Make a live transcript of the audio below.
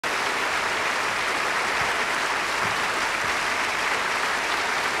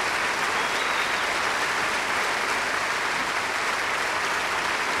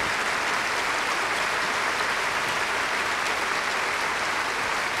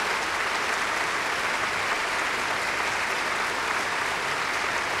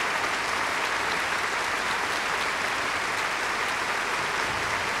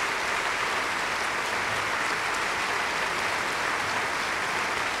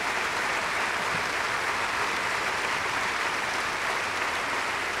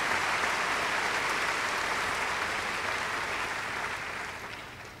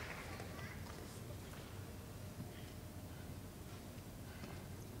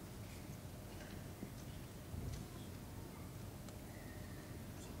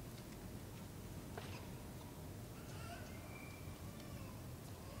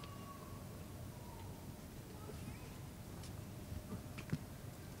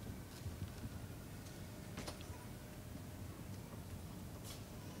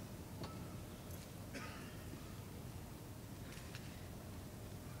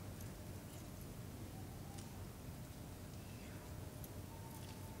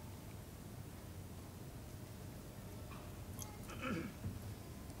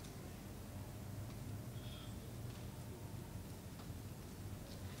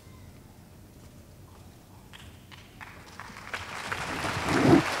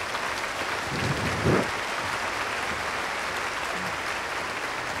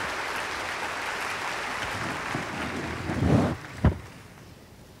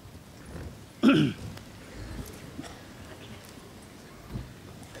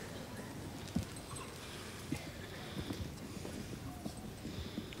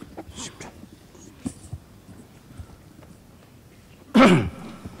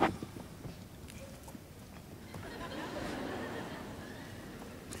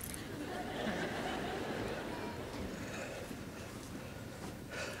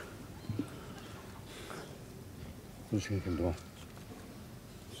무슨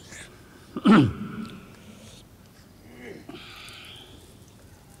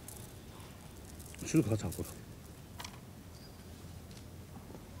줄 가자고.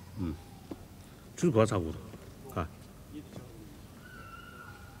 줄 가자고. 가.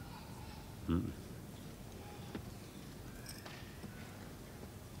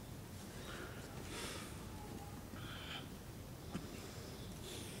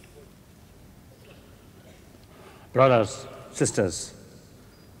 Brothers, sisters,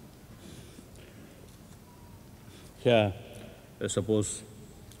 here suppose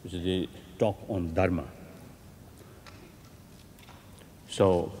we talk on Dharma.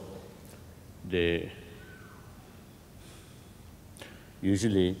 So,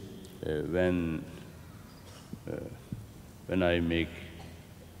 usually when I make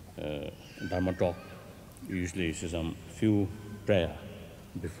Dharma talk, usually it's some few prayer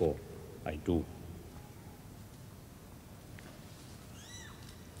before I do.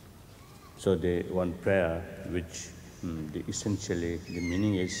 So the one prayer which essentially the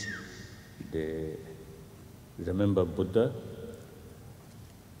meaning is they remember Buddha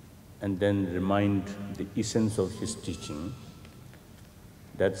and then remind the essence of his teaching.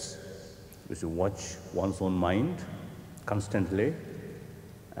 That's to watch one's own mind constantly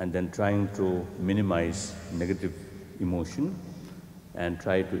and then trying to minimize negative emotion and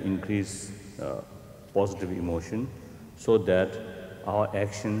try to increase positive emotion so that our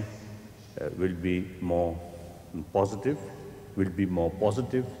action will be more positive,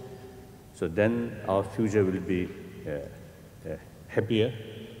 so then our future will be happier.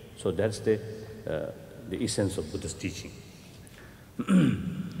 So that's the essence of Buddha's teaching.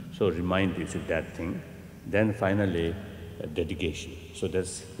 So remind you of that thing. Then finally, dedication. So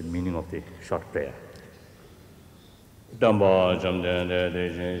that's the meaning of the short prayer. Dhamma jamden de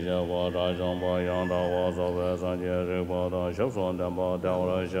jin java da jamba yang da wa so ve san je re ba da shou son dhamma da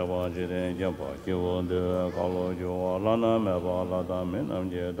wa sha ba ji den jan ba ji wo de ka lo ju wa la na me ba la da min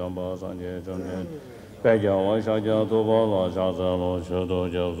nam je dhamma san je zhen den bai jia wa sha jia du ba la sha ze lo shu du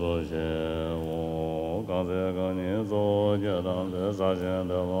jiao su xie wo ga ze ge ni zo jie dan de sa xian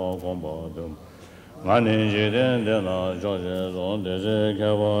de lo gong ba de Mani jiden de la zhao zhe zong de zhe ke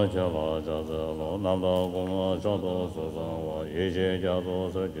wa che la zha ze lo nam da gong la zhao do su zang wa ye xie jia do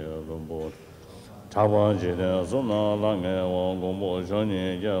se jie lun bu cha wa jiden su na la nge wa gong bu sheng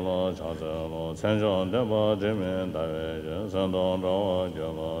ni jie la cha ze lo chen shang de ba zhe min da yue zhen san dong zhao wa jie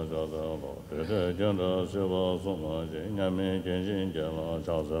la zha ze lo de zhe jian de shi ba su ma jie nian min jian xin jie la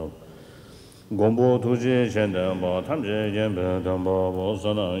cha ze lo Gongbo tuji shen tenpa tam je yen pen tenpa bo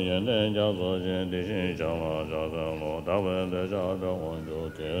sanan yen ten jia zo jen de xin xiang la jia zhen lo da wen de jia zhen wan jiu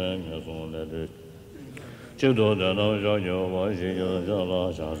tie wen nye song le de jiu du de dao xiao jiu wa xi jiu jia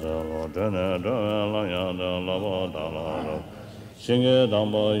la xia zhen lo zhen ne zhen wen lang yang de la ba da la lo xin ge dang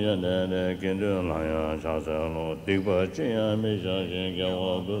ba yen de de gen zhen lang yang xia zhen lo dik ba jin yan mi xia xin ge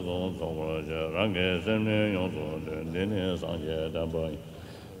wa bu song song wa jie ran ge shen mi yong su de de ne sang jie dan ba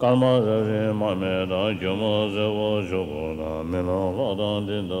Karma zhe ma me da jiu mo zhe wo shu bu da mi la la dan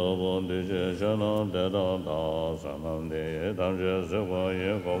din da bo di zhe shen na de da da san nan de dan zhe zhe wa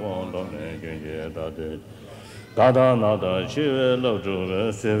ye go wang da ne jun jie da de ga da na da qi wei lo zhu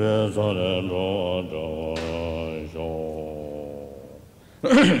wei xi wei zang ren zhuo zhuo xiu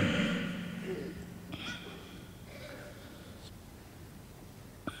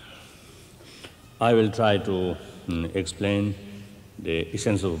I will try to explain the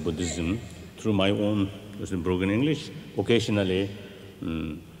essence of Buddhism through my own broken English. Occasionally,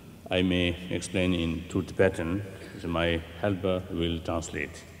 I may explain in true Tibetan, so my helper will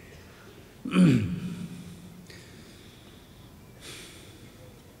translate.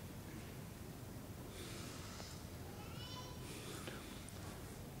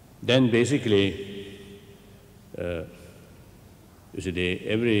 Then basically,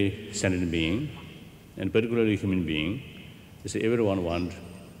 every sentient being, and particularly human being, everyone wants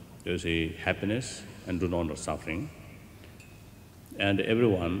happiness and do not want suffering, and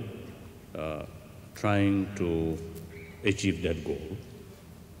everyone trying to achieve that goal.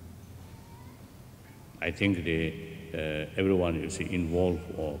 I think everyone is involved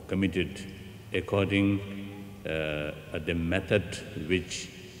or committed according the method which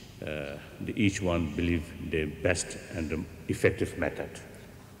each one believe the best and the effective method.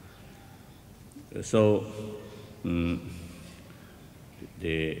 So.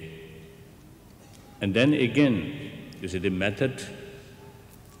 And then again, the method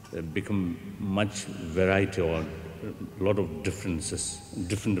become much variety or a lot of differences.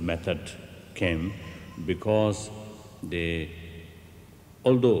 Different method came because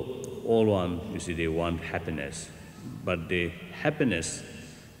although all one, they want happiness, but the happiness,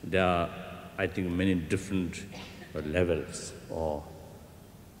 there are, I think, many different levels or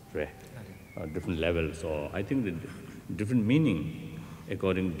different levels, or I think the different meaning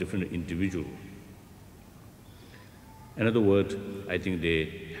according to different individual. Another word, I think the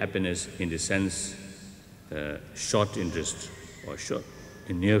happiness in the sense short interest or short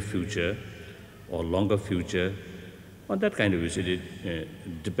in near future or longer future, or that kind of issue,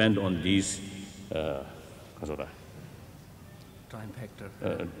 depend on these time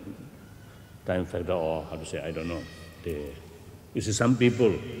factor, or how to say, I don't know. You see, some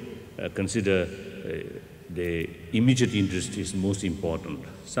people consider the immediate interest is most important.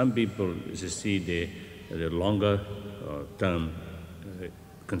 Some people see the longer term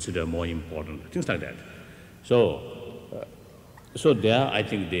consider more important, things like that. So there, I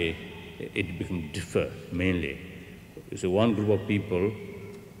think it becomes differ mainly. You see, one group of people,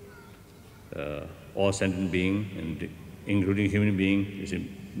 all sentient being, and including human being, you see,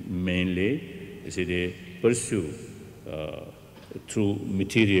 mainly, you see, they pursue through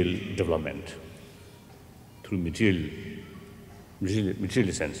material development, through material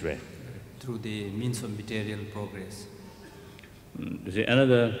sense, right? Through the means of material progress. You see,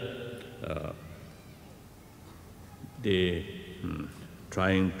 another, they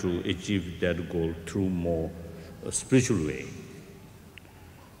trying to achieve that goal through more spiritual way.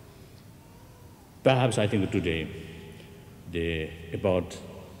 Perhaps I think today, about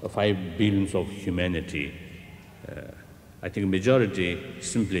 5 billions of humanity, I think majority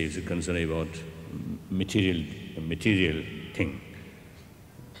simply is concerned about material thing.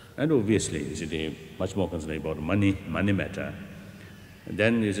 And obviously, you see, they much more concerned about money matter. And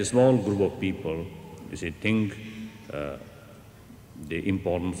then there's a small group of people, you see, think the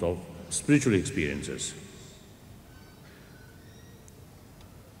importance of spiritual experiences.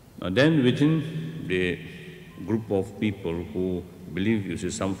 And then within the group of people who believe, you see,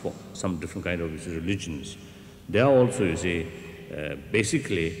 some different kind of religions, there are also, you see,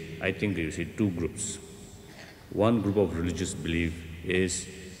 basically, I think you see 2 groups. One group of religious belief is,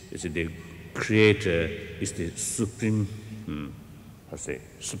 you see, the Creator is the supreme,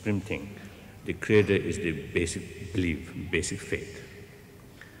 supreme thing. The Creator is the basic belief, basic faith.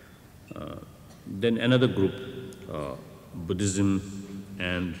 Then another group, Buddhism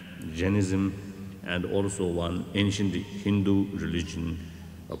and Jainism, and also one ancient Hindu religion,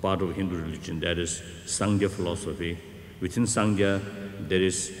 a part of Hindu religion, that is Sangha philosophy. Within Sangha, there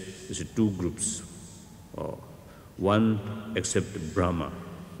is 2 groups. One accept Brahma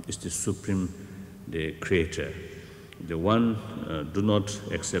is the supreme, the Creator. The one do not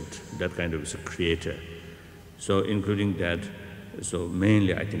accept that kind of Creator. So including that, so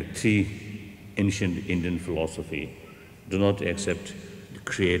mainly I think 3 ancient Indian philosophy do not accept the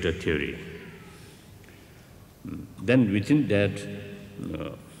Creator theory. Then within that,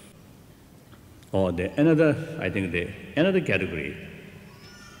 another category,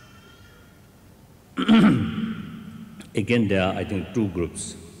 again there are, I think, 2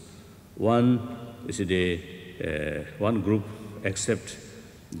 groups. One is one group accept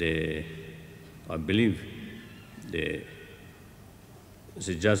I believe the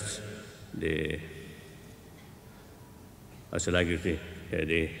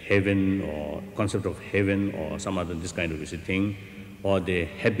heaven or concept of heaven or some other this kind of thing, or the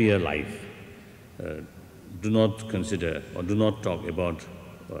happier life. Do not consider or do not talk about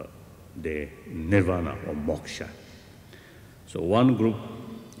the nirvana or moksha. So one group,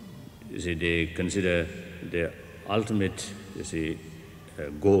 they consider the ultimate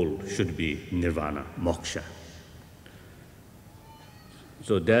goal should be nirvana, moksha.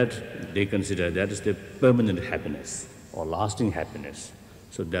 So that they consider that is the permanent happiness or lasting happiness.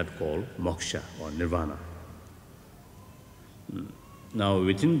 So that called moksha or nirvana. Now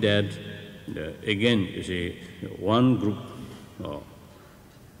within that, again, one group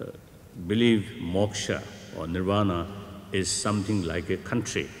believe moksha or nirvana is something like a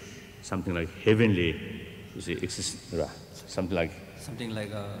country, something like heavenly, something like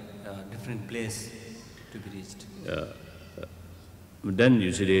a different place to be reached. Then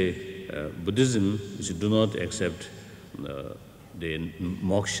Buddhism do not accept the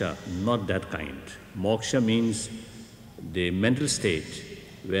moksha, not that kind. Moksha means the mental state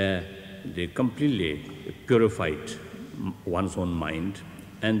where they completely purified one's own mind,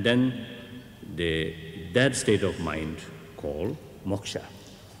 and then that state of mind called moksha.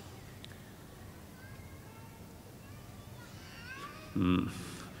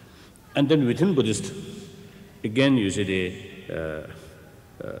 And then within Buddhist, again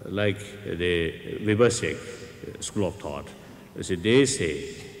like the Vibhasik school of thought, they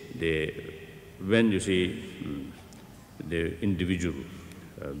say when the individual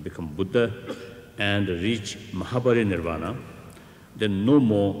become Buddha and reach Mahaparinirvana, then no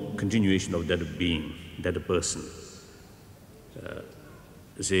more continuation of that being, that person.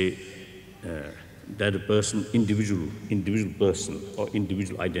 That person, individual person or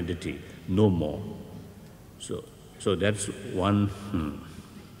individual identity, no more. So that's one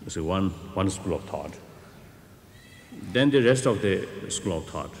school of thought. Then the rest of the school of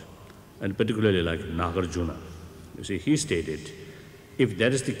thought, and particularly like Nagarjuna, he stated, if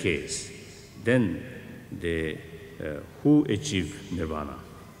that is the case, then who achieve nirvana?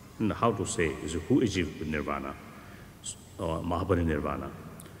 And how to say is who achieve nirvana or Mahaparinirvana?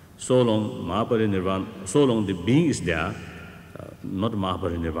 So long the being is there, not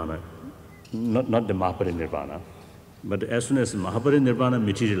Mahaparinirvana, not the Mahaparinirvana, but as soon as Mahaparinirvana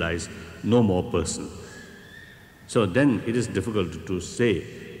materialize, no more person. So then it is difficult to say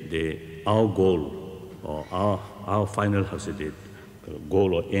our goal or our final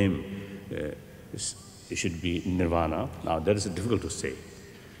goal or aim it should be nirvana. Now that is difficult to say.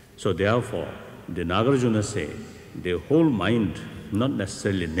 So therefore, the Nagarjuna say the whole mind not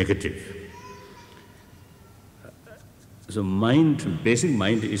necessarily negative. So basic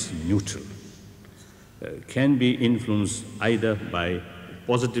mind is neutral. Can be influenced either by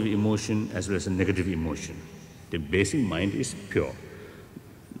positive emotion as well as a negative emotion. The basic mind is pure.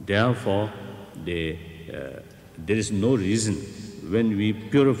 Therefore, there is no reason when we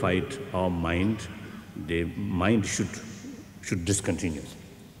purified our mind, the mind should discontinue.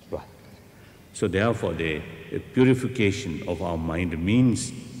 Right. So therefore, the purification of our mind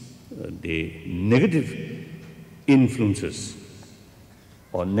means the negative influences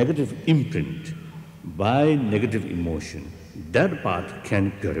or negative imprint by negative emotion, that part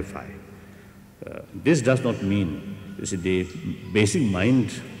can purify. This does not mean the basic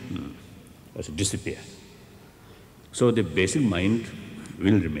mind disappear. So the basic mind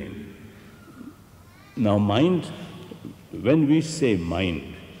will remain. Now mind, when we say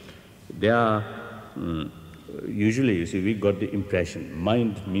mind, there are usually we got the impression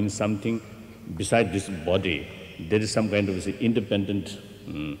mind means something beside this body. There is some kind of independent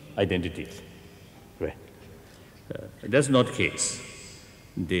identity. Right. That's not the case.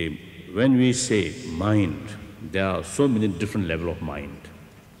 When we say mind, there are so many different levels of mind.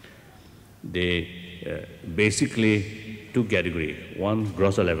 Basically two categories, one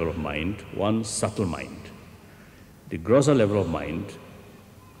grosser level of mind, one subtle mind. The grosser level of mind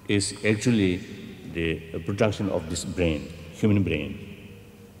is actually the production of this brain, human brain.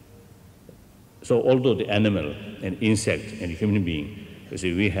 So although the animal and insect and human being,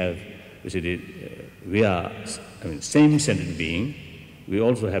 we are same-centered being, we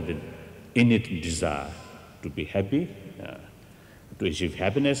also have the innate desire to be happy, to achieve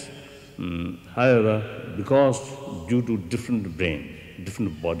happiness. However, because due to different brain,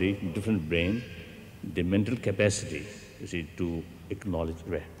 different body, different brain, the mental capacity, to acknowledge,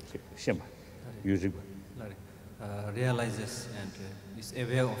 realizes and is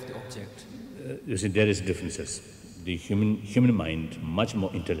aware of the object. There is differences. The human mind much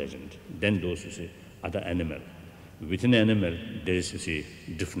more intelligent than those other animal. Within animal, there is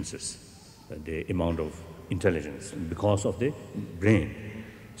differences, the amount of intelligence because of the brain.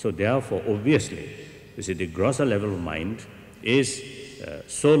 So therefore, obviously, the grosser level of mind is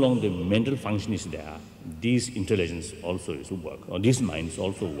so long the mental function is there, these intelligence also is work, or these minds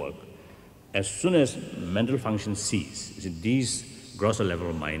also work. As soon as mental function cease, these grosser level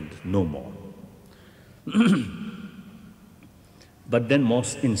of mind no more. But then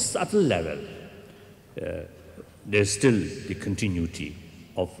most in subtle level, there's still the continuity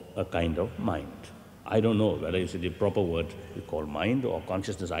of a kind of mind. I don't know whether it's the proper word we call mind or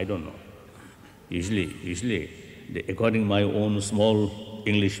consciousness, I don't know. Usually, according to my own small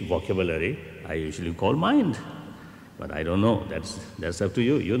English vocabulary, I usually call mind. But I don't know, that's up to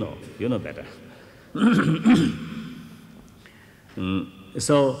you, you know better.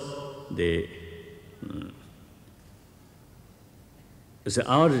 So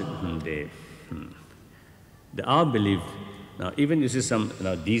our belief, now even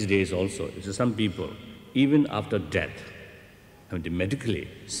these days also, some people, even after death, they medically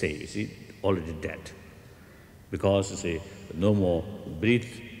say, already dead. Because no more breath,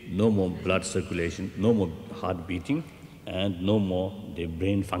 no more blood circulation, no more heart beating, and no more the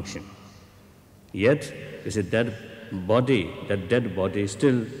brain function. Yet, that dead body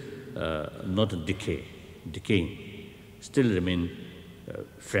still not decaying, still remain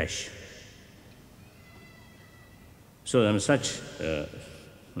fresh. So such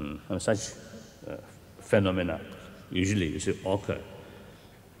phenomena usually occur.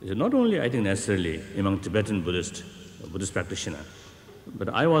 Not only, I think, necessarily among Tibetan Buddhists, Buddhist practitioner. But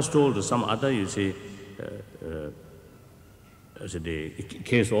I was told some other, the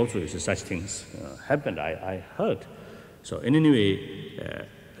case also such things happened. I heard. So in any way,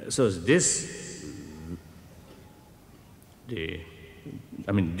 so this,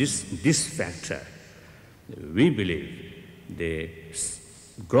 this factor, we believe the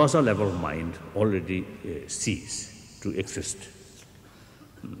grosser level of mind already ceased to exist.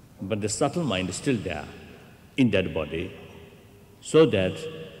 But the subtle mind is still there in that body, so that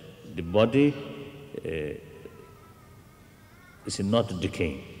the body is not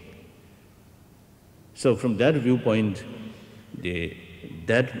decaying. So from that viewpoint,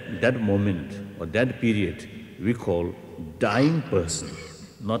 that moment or that period we call dying person,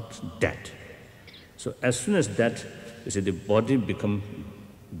 not dead. So as soon as that, the body become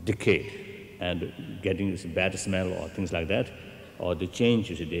decayed and getting this bad smell or things like that, or the change,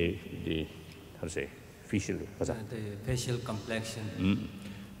 the facial complexion.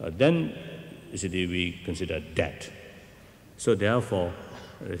 Then we consider dead. So therefore,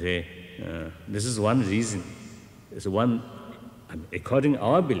 this is one reason. According to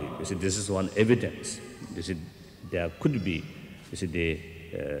our belief, this is one evidence. There could be the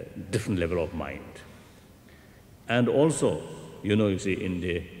different level of mind. And also, in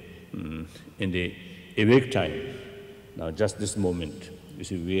the awake time, now just this moment,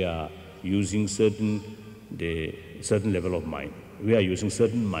 we are using certain level of mind. We are using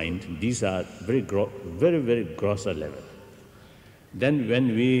certain mind. These are very, very grosser level. Then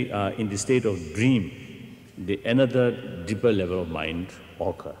when we are in the state of dream, another deeper level of mind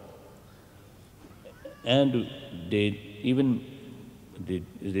occur. And even the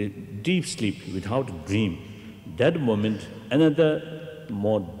deep sleep without dream, that moment, another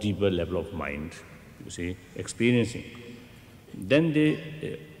more deeper level of mind, experiencing. Then the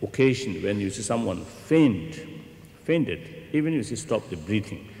occasion when you see someone fainted, even you stop the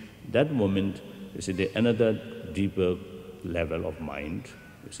breathing, that moment, another deeper level of mind,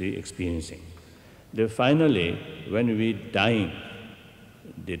 experiencing. Then finally, when we dying,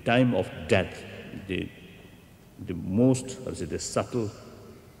 the time of death, the most, the subtle,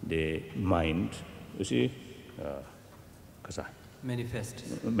 the mind, manifest.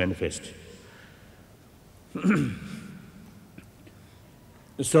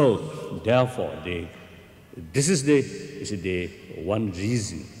 So therefore, this is the one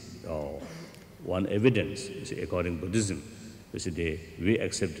reason or one evidence, according to Buddhism, we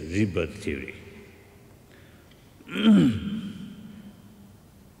accept rebirth theory.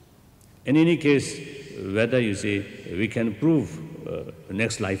 In any case, whether we can prove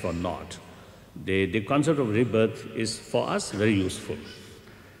next life or not, the concept of rebirth is for us very useful,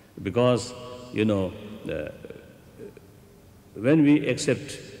 because when we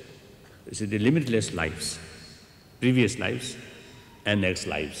accept the limitless lives, previous lives and next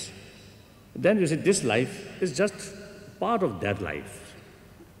lives, then this life is just part of that life.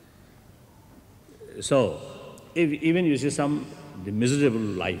 So if even the miserable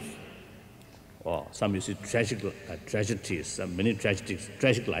life, or some tragic tragedies, many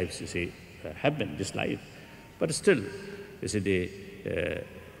tragic lives happen this life, but still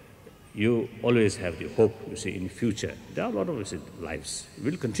you always have the hope, in future. There are a lot of lives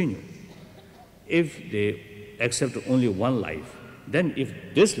will continue. If they accept only one life, then if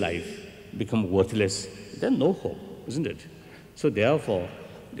this life become worthless, then no hope, isn't it? So therefore,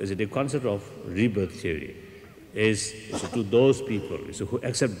 the concept of rebirth theory is to those people who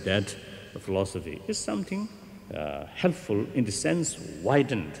accept that philosophy is something helpful, in the sense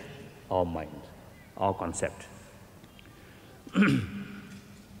widened our mind, our concept.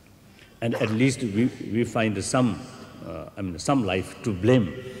 And at least we find some life to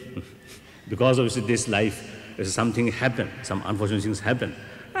blame. Because of this life, something happened, some unfortunate things happen.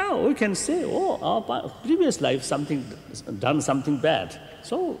 Now we can say, our previous life done something bad,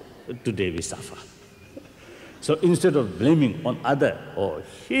 so today we suffer. So instead of blaming on other,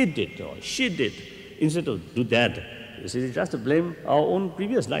 he did or she did, instead of do that, just blame our own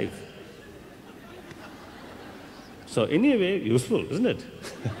previous life. So anyway, useful, isn't it?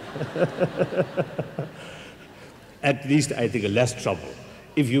 At least I think less trouble.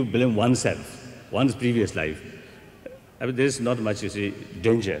 If you blame oneself, one's previous life, there is not much,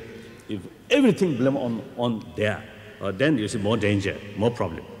 danger. If everything blame on there, then more danger, more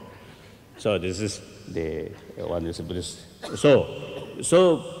problem. So this is the one Buddhist. So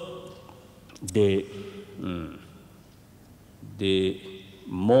the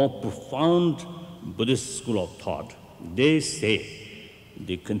more profound Buddhist school of thought, they say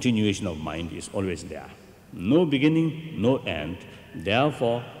the continuation of mind is always there. No beginning, no end.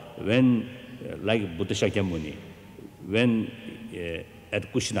 Therefore, when, like Buddha Shakyamuni, when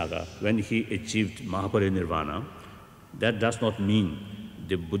at Kushinagara, when he achieved Mahaparinirvana, that does not mean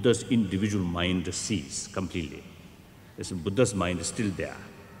the Buddha's individual mind ceased completely. The Buddha's mind is still there.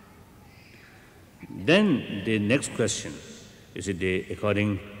 Then the next question is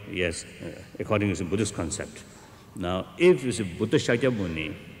according to the Buddhist concept. Now, if you see Buddha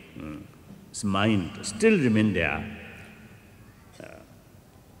Shakyamuni, his mind still remain there,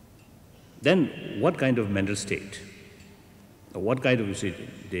 then what kind of mental state? What kind of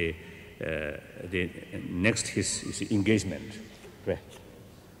the next his engagement, right?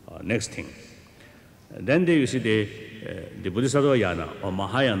 Next thing. Then the Bodhisattva Yana or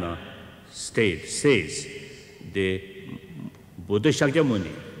Mahayana state says the Buddha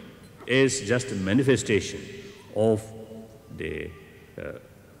Shakyamuni is just a manifestation of the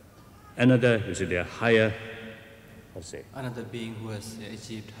another, the higher, another being who has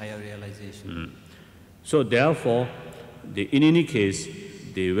achieved higher realization. So therefore, in any case,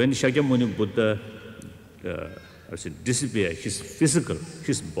 when Shakyamuni Buddha disappear, his physical,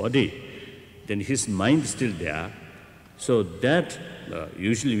 his body, then his mind is still there. So that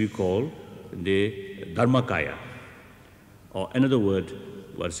usually we call the Dharmakaya. Or another word,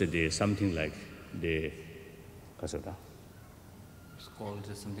 something like the Kasada. It's called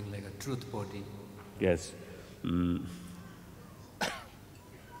something like a truth body. Yes.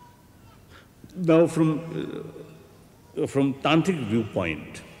 Now from tantric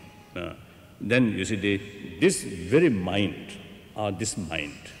viewpoint, then this very mind, or this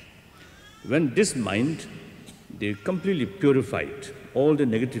mind, when this mind, they completely purified all the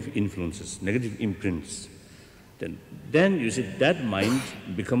negative influences, negative imprints, then that mind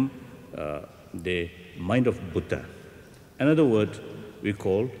become the mind of Buddha. Another word we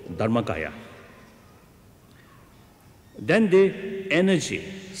call Dharmakaya. Then the energy,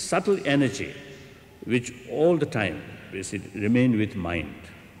 subtle energy, which all the time remain with mind,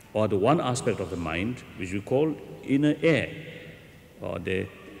 or the one aspect of the mind which we call inner air, or the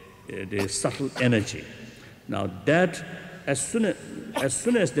subtle energy. Now that as soon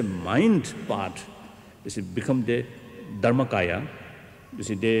as the mind part become the Dharmakaya,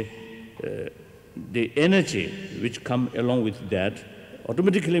 the energy which come along with that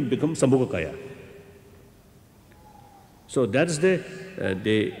automatically become Sambhogakaya. So that is the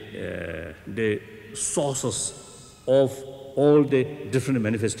sources of all the different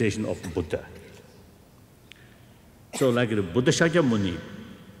manifestations of Buddha. So like the Buddha Shakyamuni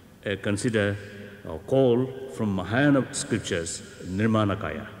consider or call from Mahayana scriptures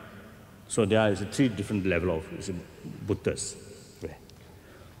Nirmanakaya. So there is 3 different levels of Buddhas.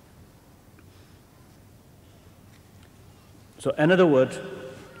 So another word,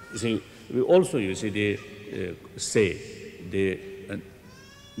 we also say the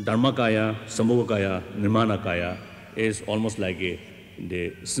Dharmakaya, Sambhogakaya, Nirmanakaya is almost like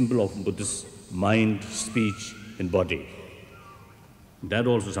the symbol of Buddhist mind, speech, and body. That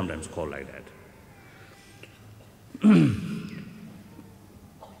also sometimes called like that.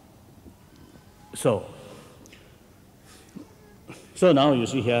 So now you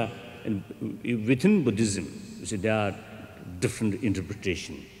see here, within Buddhism, there are different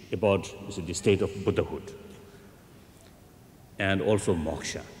interpretations about the state of Buddhahood and also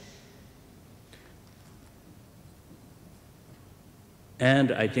moksha.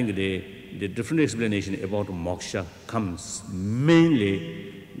 And I think the different explanation about moksha comes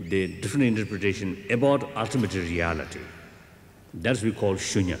mainly the different interpretation about ultimate reality. That's we call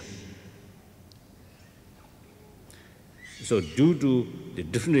shunya. So due to the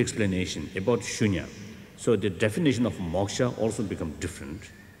different explanation about shunya, so the definition of moksha also become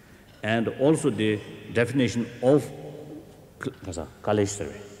different, and also the definition of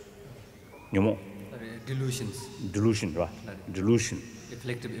delusions. Delusion, right? Delusion.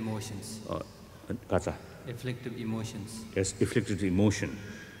 Afflictive emotions. Afflictive emotions. Yes, afflictive emotion.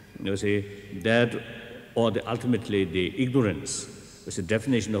 You see that, or ultimately the ignorance. It's the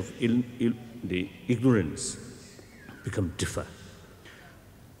definition of the ignorance become differ.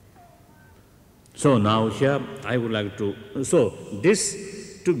 So now here I would like to. So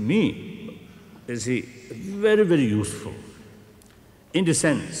this to me is very, very useful. In the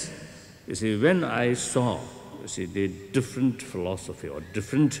sense, when I saw, the different philosophy or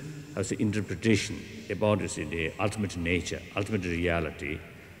different, interpretation about, the ultimate nature, ultimate reality,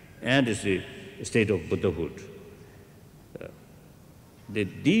 and the state of Buddhahood,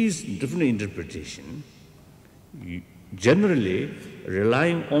 these different interpretations generally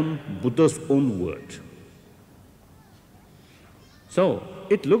relying on Buddha's own word. So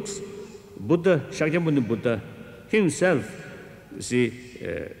it looks Buddha, Shakyamuni Buddha himself,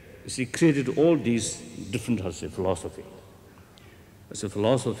 see, created all these different philosophy. As a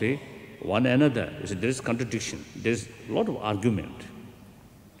philosophy, one another, you see, there is contradiction, there is a lot of argument,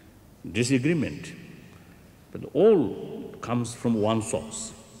 disagreement, but all comes from one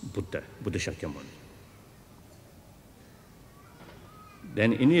source, Buddha Shakyamuni.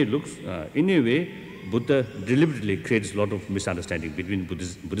 Then in a way, Buddha deliberately creates a lot of misunderstanding between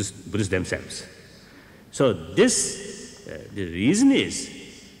Buddhists themselves. So this, the reason is,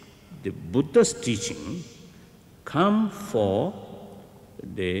 the Buddha's teaching come for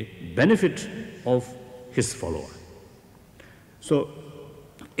the benefit of his follower. So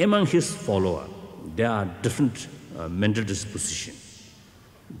among his follower, there are different mental disposition.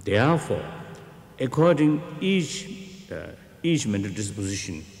 Therefore, according each mental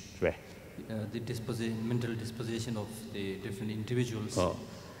disposition, the mental disposition of the different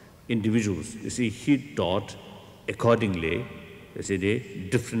individuals. You see, he taught accordingly, you see, the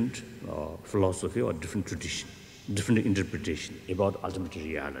different philosophy or different tradition, different interpretation about ultimate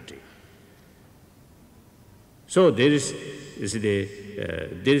reality. So there is, you see,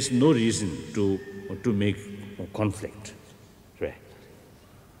 there is no reason to make a conflict. Right?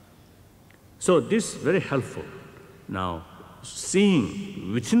 So this is very helpful. Now,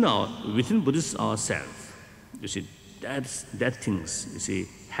 seeing within Buddhists ourselves, you see, that things, you see,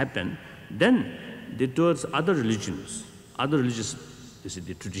 happen, then towards other religions, you see,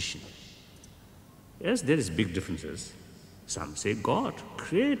 the tradition. Yes, there is big differences. Some say God,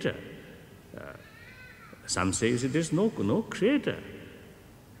 creator. Some say, you see, there's no creator.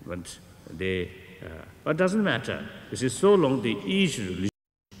 But it doesn't matter. You see, so long each religion,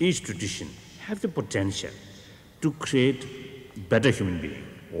 each tradition have the potential to create better human being,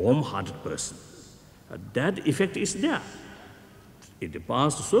 warm-hearted person. That effect is there. In the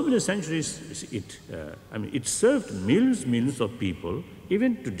past so many centuries, it served millions of people.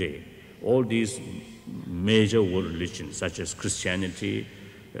 Even today, all these major world religions such as Christianity,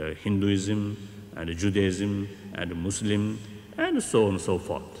 Hinduism, and Judaism, and Muslim, and so on and so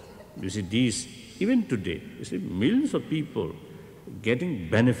forth. You see, these, even today, you see, millions of people getting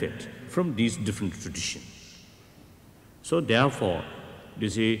benefit from these different traditions. So therefore, you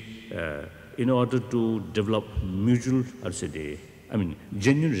see, in order to develop mutual,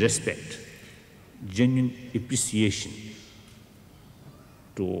 genuine respect, genuine appreciation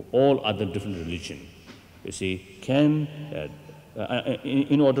to all other different religions, you see,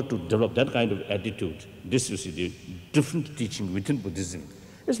 in order to develop that kind of attitude, this, you see, the different teaching within Buddhism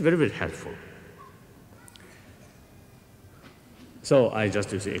is very, very helpful. So I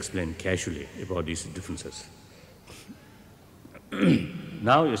just, you see, explain casually about these differences.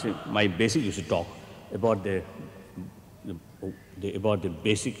 Now, you see, my basic, you see, talk about the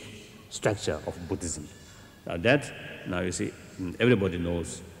basic structure of Buddhism. Now you see, everybody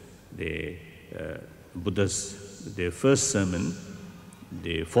knows the Buddha's, the first sermon,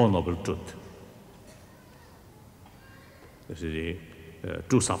 the Four Noble Truths. You see, the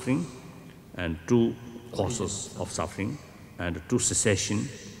true suffering and two causes of suffering and true cessation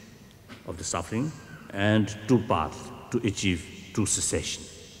of the suffering and two paths to achieve true cessation.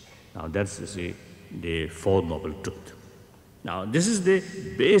 Now that's, you see, the Four Noble Truths. Now this is the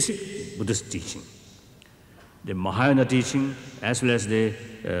basic Buddhist teaching. The Mahayana teaching as well as the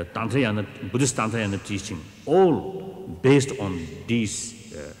Buddhist Tantrayana teaching, all based on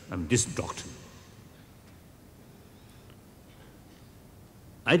this doctrine.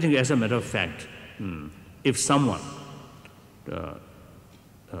 I think, as a matter of fact, if someone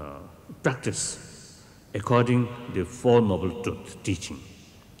practice according to the Four Noble Truths teaching,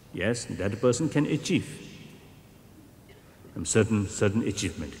 yes, that person can achieve certain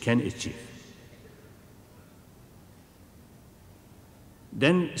achievement, can achieve.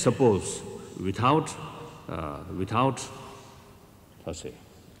 Then suppose without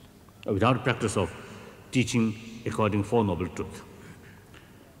practice of teaching according to Four Noble Truths,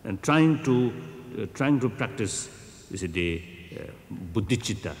 and trying to practice, you see, the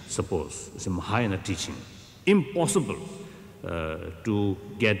Buddhicitta, suppose, it's a Mahayana teaching, impossible to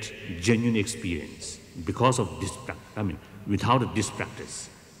get genuine experience because of this practice, without this practice.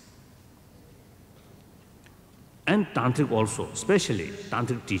 And Tantric also, especially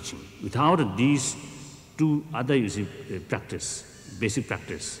Tantric teaching, without these two other, you see, basic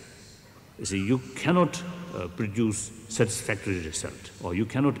practice, you see, you cannot produce satisfactory result, or you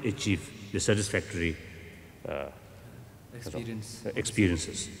cannot achieve the satisfactory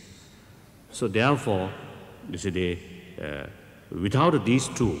experiences. So therefore, you see, without these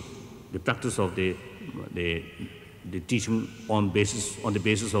two, the practice of the teaching on the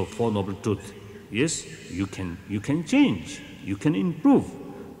basis of Four Noble Truths, yes, you can change, you can improve,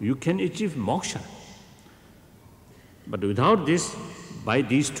 you can achieve moksha. But without this, by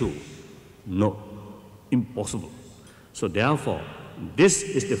these two, no, impossible. So therefore, this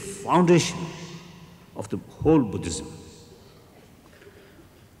is the foundation of the whole Buddhism.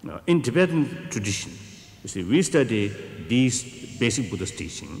 Now, in Tibetan tradition, you see, we study these basic Buddhist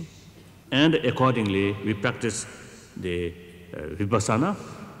teaching, and accordingly we practice the vipassana,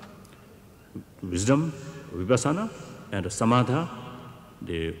 wisdom, vipassana, and samatha,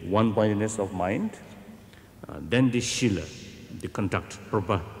 the one-pointedness of mind, then the shila, the conduct,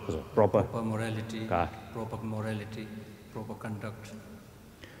 proper morality, proper conduct.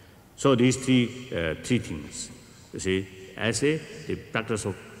 So these three things, you see, as the practice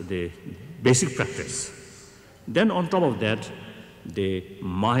of the basic practice. Then on top of that, the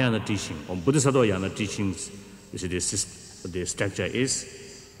Mahayana teaching, or Bodhisattva teachings, you see, the structure is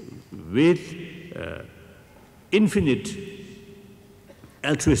with infinite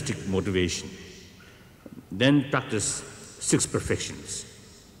altruistic motivation. Then practice 6 perfections.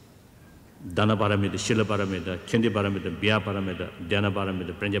 Dana paramita, Shila paramita, Kendi paramita, Bhya paramita, Dhyana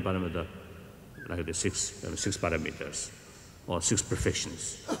paramita, Prajna paramita, like the 6 parameters, or 6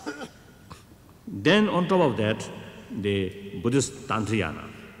 perfections. Then on top of that, the Buddhist Tantrayana.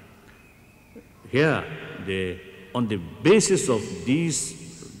 Here, on the basis of these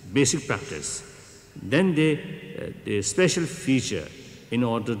basic practice, then the special feature in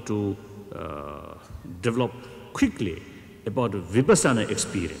order to develop quickly about vipassana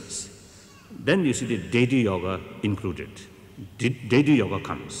experience. Then you see the deity yoga included. Deity yoga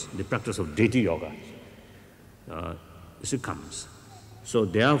comes, the practice of deity yoga comes. So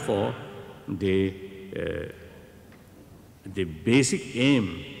therefore, the basic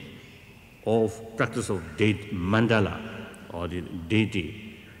aim of practice of mandala or the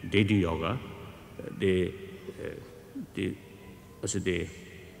deity yoga, the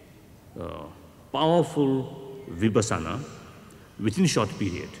powerful vipassana within short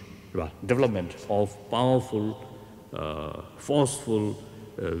period, development of powerful, forceful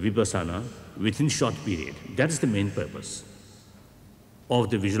vipassana within short period. That is the main purpose of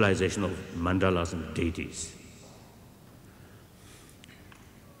the visualization of mandalas and deities.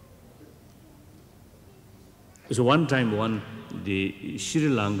 So one time, the Sri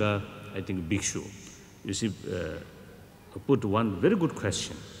Lanka, I think, bhikshu, you see, put one very good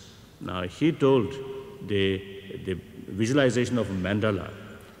question. Now, he told the visualization of mandala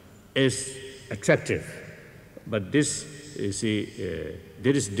is attractive, but this, you see,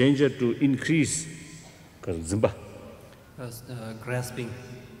 there is danger to increase grasping,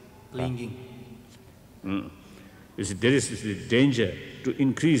 clinging. You see, there is danger to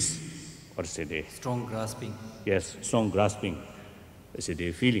increase, what to say, the strong grasping. Yes, strong grasping, you see,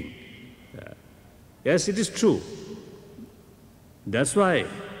 the feeling. Yes, it is true. That's why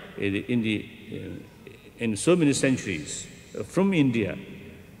in so many centuries from India,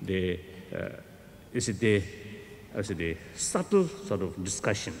 the subtle sort of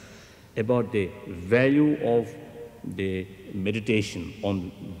discussion about the value of the meditation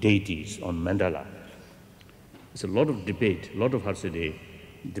on deities, on mandala. It's a lot of debate, a lot of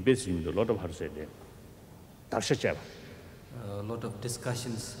debates, a lot of a lot of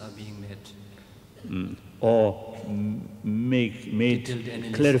discussions are being made. Or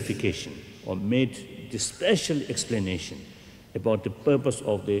made clarification, or made the special explanation about the purpose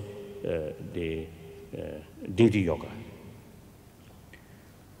of the deity yoga.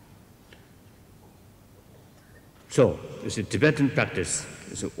 So, it's a Tibetan practice.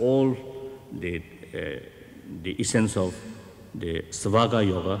 It's all the essence of the Savaga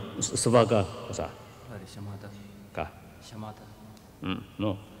yoga. Savaga, what's that? Shamatha.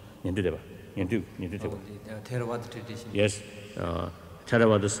 No, the Theravada tradition. Yes,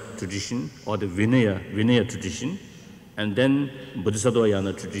 Theravada tradition, or the Vinaya tradition, and then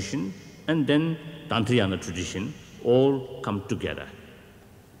Bodhisattva tradition, and then Tantrayana tradition, all come together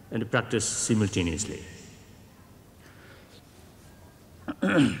and practice simultaneously.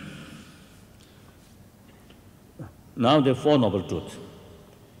 Now the Four Noble Truths.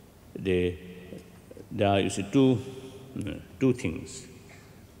 There are, you see, two things.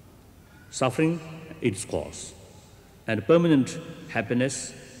 Suffering, its cause, and permanent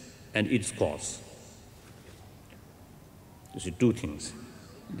happiness and its cause. You see, two things.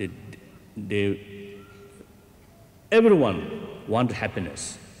 Everyone wants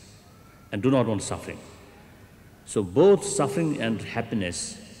happiness and do not want suffering. So both suffering and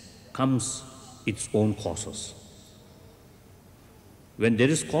happiness comes its own causes. When there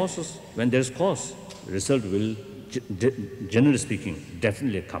is cause, result will, generally speaking,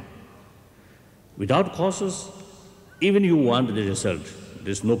 definitely come. Without causes, even you want the result,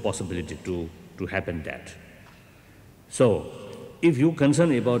 there's no possibility to happen that. So, if you're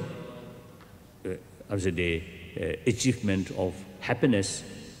concerned about the achievement of happiness,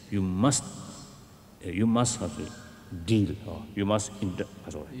 you must have to deal, or you must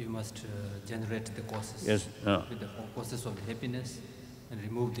generate the causes. Yes, with the causes of the happiness and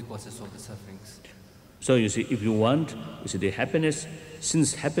remove the causes of the sufferings. So you see, if you want, the happiness,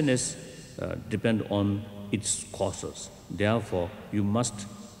 since happiness depends on its causes, therefore you must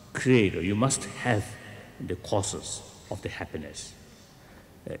create, or you must have the causes of the happiness.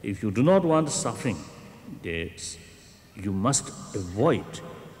 If you do not want suffering, you must avoid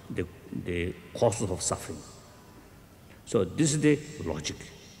the causes of suffering. So this is the logic.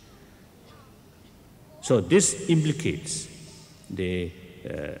 So this implicates the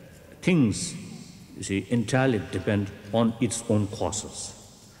things, entirely depend on its own causes.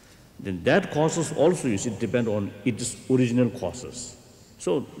 Then that causes also, depend on its original causes.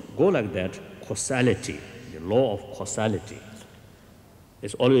 So go like that, causality, the law of causality.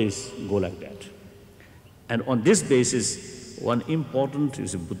 It's always go like that. And on this basis, one important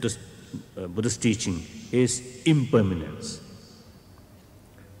Buddhist teaching is impermanence.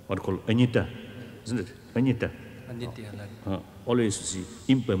 What called anicca, isn't it? Anicca. Always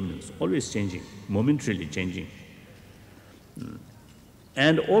impermanence, always changing, momentarily changing.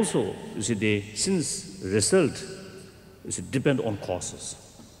 And also, since result depend on causes.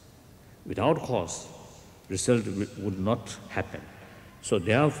 Without cause, result would not happen. So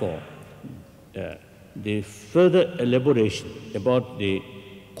therefore, the further elaboration about the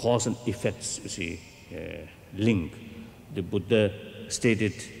cause and effects, link, the Buddha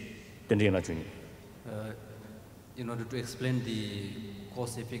stated, in order to explain the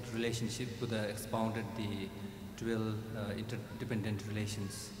cause-effect relationship, Buddha expounded the 12 interdependent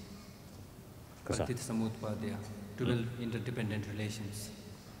relations. 12 interdependent relations.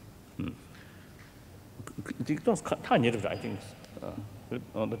 I think.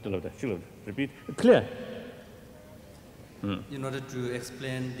 Repeat. Clear. In order to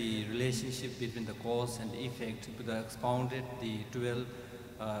explain the relationship between the cause and the effect, Buddha expounded the 12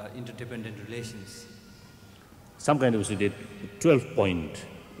 interdependent relations. Some kind of 12 point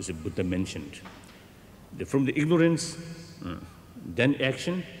Buddha mentioned. From the ignorance, then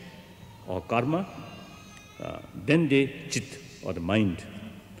action or karma, then the chit or the mind.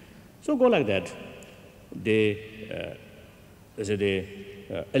 So go like that. The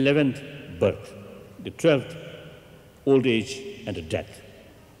 11th birth, the 12th old age and the death.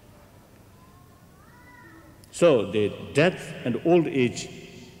 So the death and old age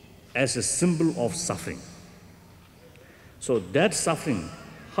as a symbol of suffering. So that suffering,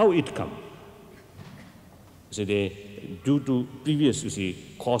 how it comes? Due to previous,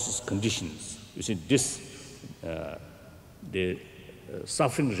 causes, conditions. The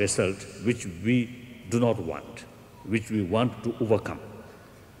suffering result which we do not want, which we want to overcome.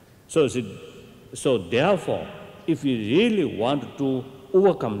 So therefore, if we really want to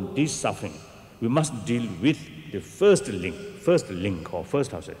overcome this suffering, we must deal with the first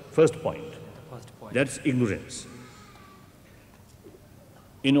point. That's ignorance.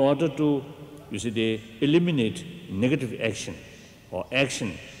 In order to, eliminate negative action or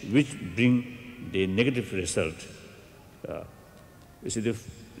action which bring the negative result,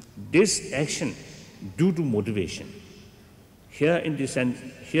 this action due to motivation. Here in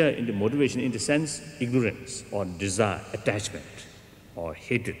the motivation, in the sense, ignorance or desire, attachment or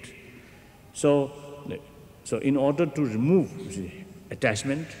hatred. So in order to remove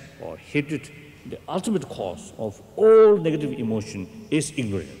attachment or hatred, the ultimate cause of all negative emotion is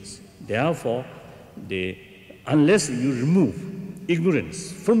ignorance. Therefore, unless you remove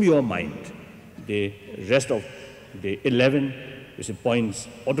ignorance from your mind, the rest of the 11 points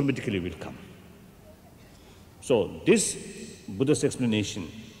automatically will come. So this Buddha's explanation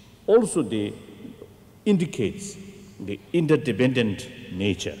also indicates the interdependent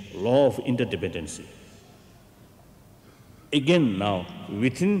nature, law of interdependency. Again now,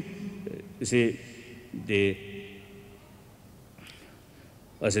 within, this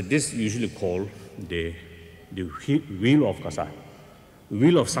usually called the wheel of kasa,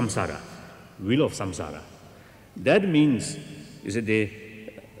 wheel of samsara. That means, the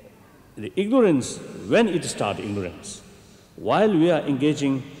ignorance, when it starts, ignorance, while we are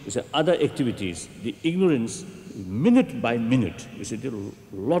engaging other activities, the ignorance, minute by minute, there are a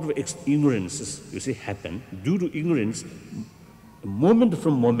lot of ignorances, happen. Due to ignorance, moment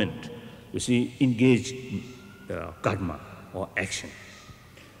from moment, engage karma or action.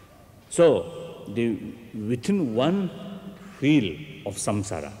 So, within one wheel of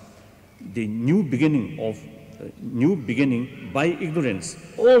samsara, the new beginning of new beginning by ignorance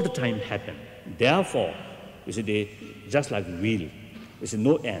all the time happen. Therefore, you see, they just like wheel, you see,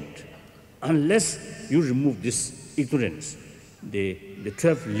 no end. Unless you remove this ignorance, the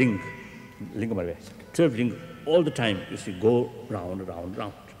 12 link, 12 link all the time, you see, go round, round,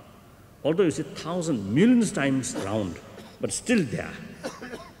 round. Although you see thousands, millions times round, but still there,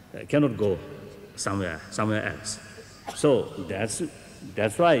 cannot go somewhere else. So that's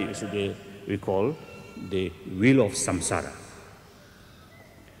why you see we call the wheel of samsara.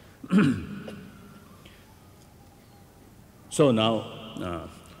 So now,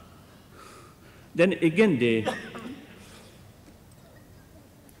 then again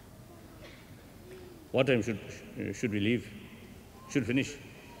what time should we leave? Should finish?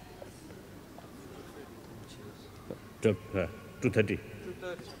 2:30.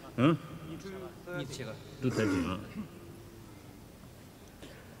 2:30.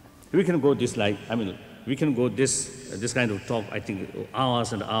 We can go this we can go this kind of talk, I think,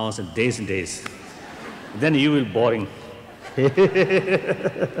 hours and hours and days. Then you will boring.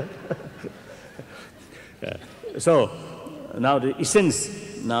 So now the essence,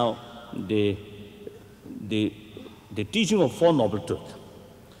 now the teaching of Four Noble Truths,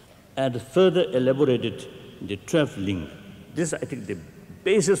 and further elaborated the 12 link. This, I think, the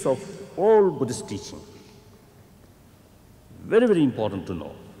basis of all Buddhist teaching. Very, very important to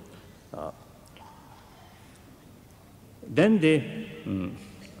know. Then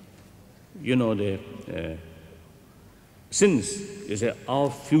since you say our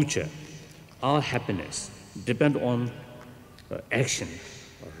future, our happiness depend on action,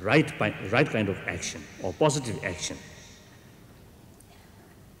 right kind of action or positive action.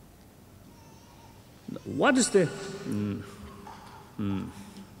 What is the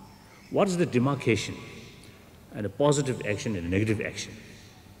demarcation and a positive action and a negative action,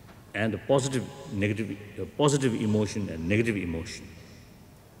 and a positive emotion and negative emotion?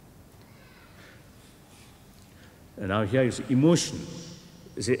 And now here is emotion.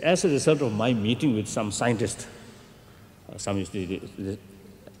 You see, as a result of my meeting with some scientists, some is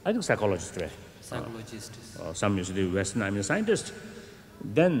I think psychologists, right? Psychologists. Some is the Western scientists.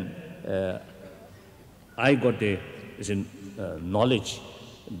 Then I got the knowledge,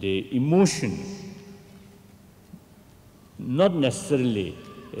 the emotion not necessarily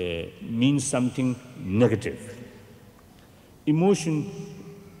means something negative. Emotion,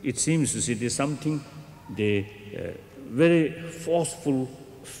 it seems to see, there's something, the very forceful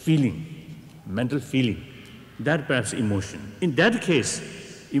feeling, mental feeling, that perhaps emotion. In that case,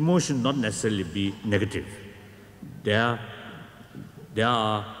 emotion not necessarily be negative. There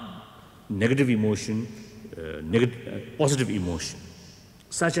are negative emotion, positive emotion,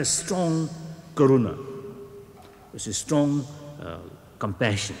 such as strong karuna, which is strong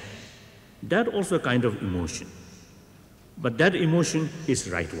compassion. That also a kind of emotion. But that emotion is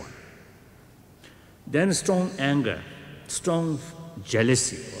right one. Then strong anger, strong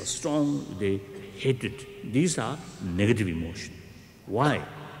jealousy, or strong hatred. These are negative emotion. Why?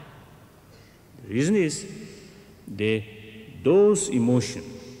 The reason is those emotion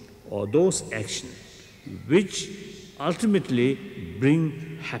or those actions which ultimately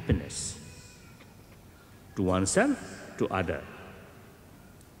bring happiness to oneself, to other.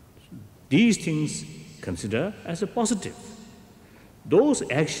 These things consider as a positive. Those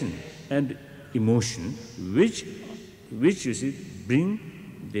action and emotion which you see bring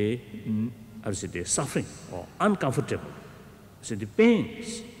the suffering or uncomfortable, so the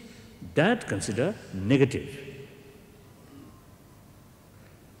pains, that consider negative.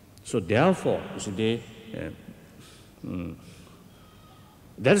 So therefore, you see,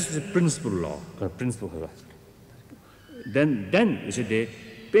 that is the principle law, principle. Then you see, the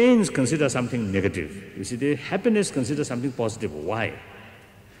pains consider something negative. You see, the happiness consider something positive. Why?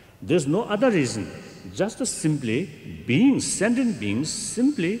 There's no other reason. Just simply sentient beings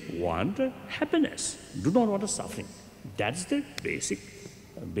simply want happiness, do not want suffering. That's the basic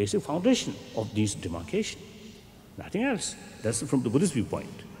foundation of this demarcation. Nothing else. That's from the Buddhist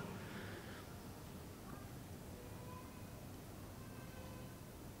viewpoint.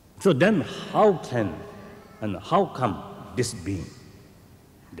 So then how come this being?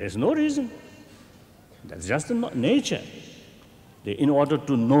 There's no reason. That's just the nature. In order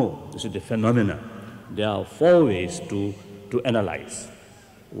to know, you see, the phenomena, there are four ways to analyze.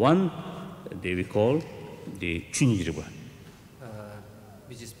 One, we call the Chunjiriba.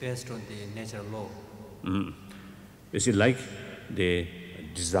 Which is based on the natural law. You see, like the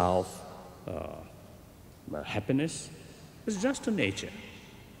desire of happiness, it's just a nature.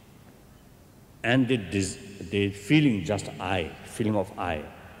 And the feeling of I,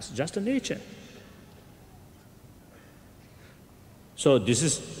 it's just a nature. So this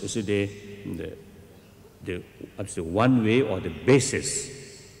is, you see, the one way or the basis,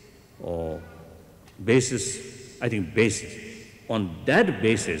 I think basis. On that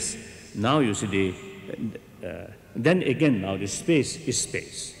basis, now you see then again now the space is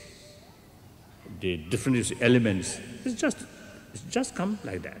space. The different elements, it's just come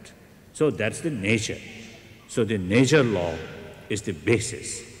like that. So that's the nature. So the nature law is the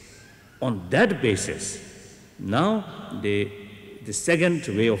basis. On that basis, now the second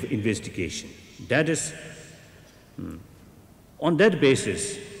way of investigation, that is, on that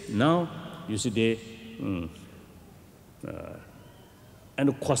basis, now you see and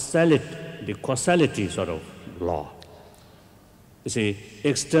the causality sort of law. You see,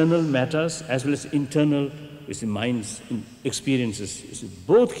 external matters as well as internal, you see, mind's experiences, you see,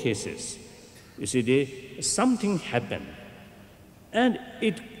 both cases, you see, something happen, and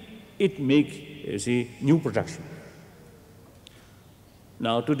it make, you see, new production.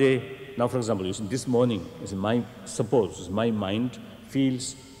 Now today, for example, you see, this morning, you see, suppose my mind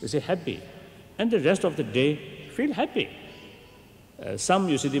feels, you see, happy, and the rest of the day feel happy. Some,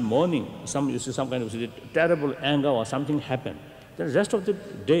 you see, the morning, some, you see, some kind of, you see, terrible anger or something happen. The rest of the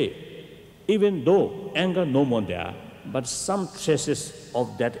day, even though anger no more there, but some traces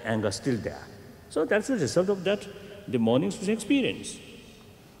of that anger still there. So that's the result of that, the morning's experience.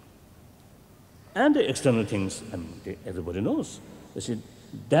 And the external things, everybody knows. You see,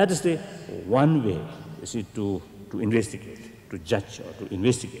 that is the one way, you see, to investigate, to judge or to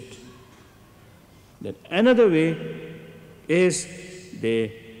investigate. Then another way is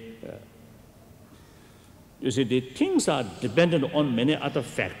you see, the things are dependent on many other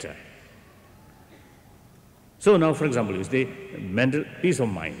factors. So now, for example, is the mental peace of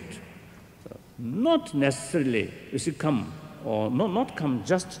mind. Not necessarily, you see, come, or not come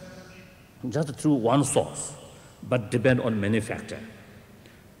just through one source, but depend on many factors.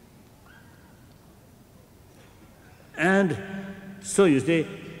 And so you see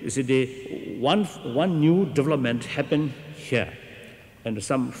the one new development happened here, and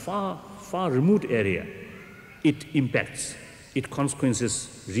some far remote area, it impacts, its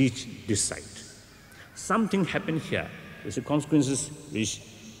consequences reach this side. Something happened here, you see, consequences reach,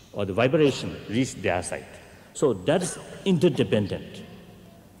 or the vibration reach their side. So that's interdependent.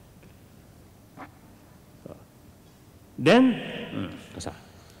 Then,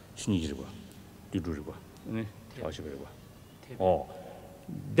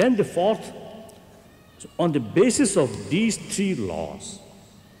 then the fourth, on the basis of these three laws,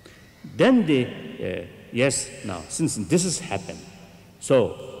 then yes, now, since this has happened,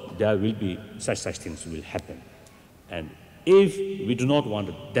 so there will be such things will happen. And if we do not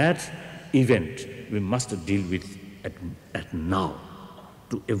want that event, we must deal with at now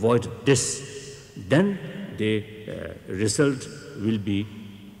to avoid this. Then the result will be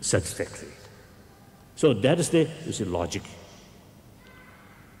satisfactory. So that is the, you see, logic.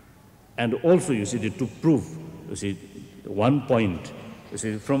 And also, you see, to prove, you see, one point, you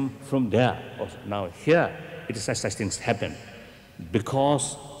see, from there, now here, it is such things happen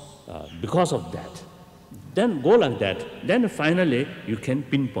because of that. Then go like that. Then finally, you can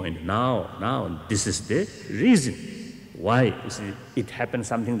pinpoint now this is the reason why, you see, it happened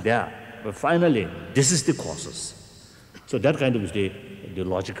something there. But finally, this is the causes. So that kind of is the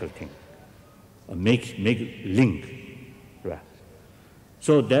logical thing. Make link, right?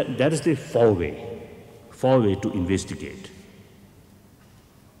 So that is the four way to investigate.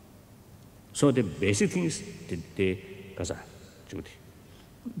 So the basic thing is the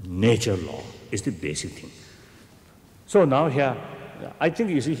nature law is the basic thing. So now here, I think,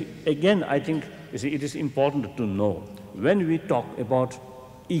 you see, again, I think, you see, it is important to know when we talk about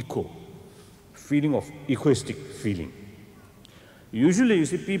feeling of egoistic feeling. Usually, you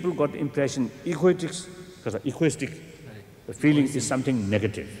see, people got the impression egoistic feeling is something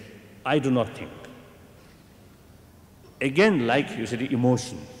negative. I do not think. Again, like you see, the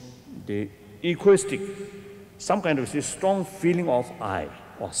emotion, the egoistic, some kind of strong feeling of I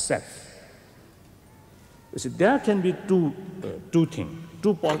or self. You see, there can be two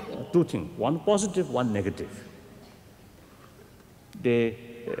things, one positive, one negative.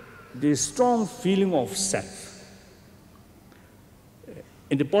 The strong feeling of self.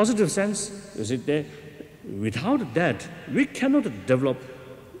 In the positive sense, you see, without that, we cannot develop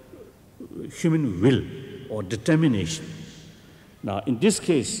human will or determination. Now, in this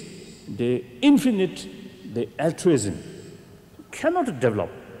case, the infinite, the altruism, cannot develop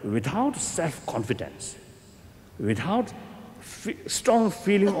without self-confidence, without strong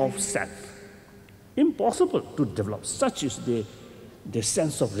feeling of self. Impossible to develop. Such is the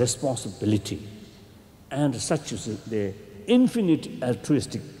sense of responsibility, and such is the infinite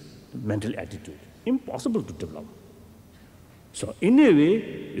altruistic mental attitude. Impossible to develop. So in a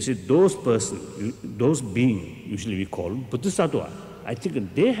way, you see, those persons, those beings, usually we call Bodhisattva, I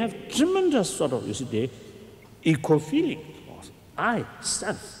think they have tremendous sort of, you see, they eco-feeling, I,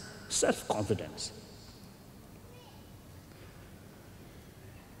 self-confidence.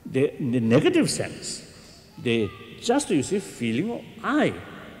 In the negative sense, they just, you see, feeling of I.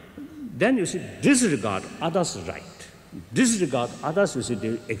 Then, you see, disregard others' right. Disregard others, you see,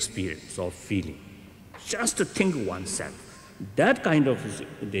 their experience or feeling. Just to think oneself. That kind of,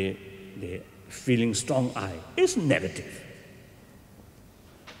 the feeling strong I is negative.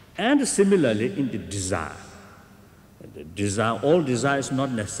 And similarly, in the desire. The desire, all desire is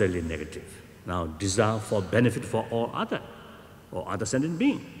not necessarily negative. Now, desire for benefit for all other, or other sentient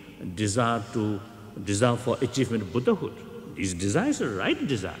being. Desire for achievement of Buddhahood. These desires are right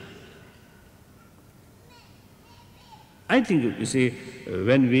desire. I think, you see,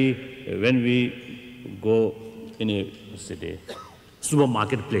 when we go in a city,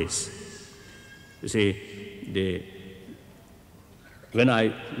 supermarket place, you see, when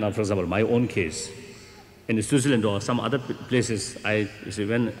now for example, my own case, in Switzerland or some other places, you see,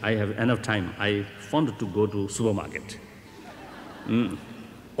 when I have enough time, I found to go to supermarket.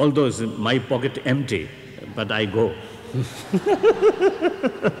 Although it's my pocket empty, but I go.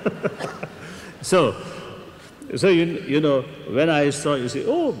 So you know, when I saw, you see,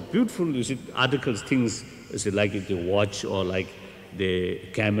 oh, beautiful, you see, articles, things, you see, like the watch or like the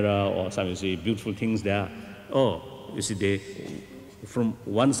camera or some, you see, beautiful things there. Oh, you see, from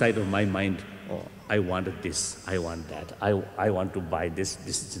one side of my mind, oh, I wanted this, I want that, I want to buy this.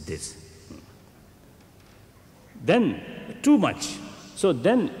 Then, too much. So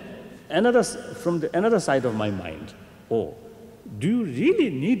then, from another side of my mind, oh, do you really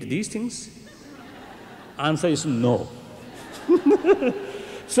need these things? Answer is no.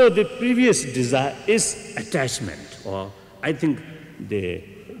 So the previous desire is attachment, or I think the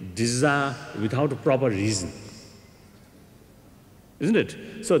desire without a proper reason. Isn't it?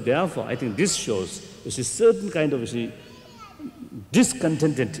 So therefore, I think this shows, you see, certain kind of, you see,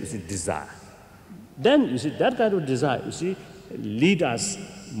 discontented, you see, desire. Then, you see, that kind of desire, you see, lead us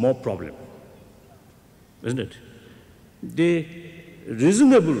more problem. Isn't it? The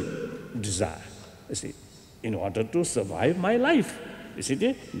reasonable desire, you see, in order to survive my life, you see,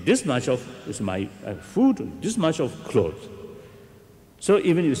 this much of my food, this much of clothes. So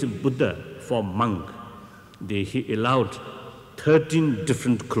even, you see, Buddha, for monk, he allowed 13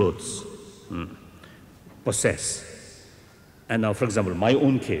 different clothes possess. And now, for example, my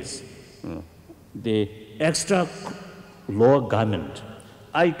own case, the extra lower garment,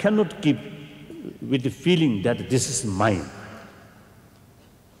 I cannot keep with the feeling that this is mine.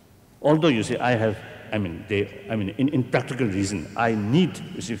 Although, you see, in practical reason, I need,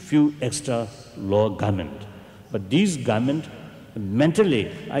 you see, few extra lower garment. But these garment,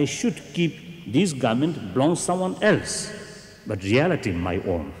 mentally, I should keep these garment belongs to someone else. But reality, my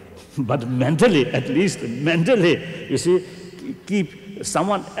own. But mentally, at least mentally, you see, keep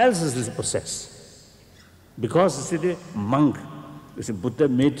someone else's possess. Because, you see, the monk, you see, Buddha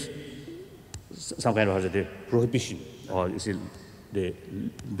made some kind of prohibition, or you see, the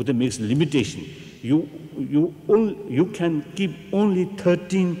Buddha makes limitation. You can keep only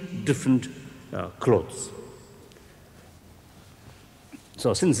 13 different clothes.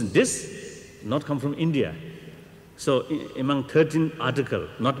 So since this not come from India, so among 13 articles,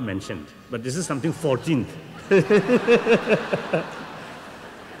 not mentioned, but this is something 14th.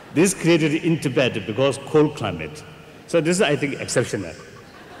 This created in Tibet because cold climate. So this is, I think, exceptional.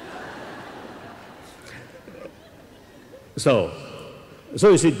 So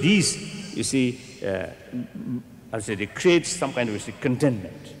you see, these, you see, they create some kind of, you see,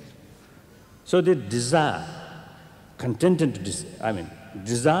 contentment. So the desire,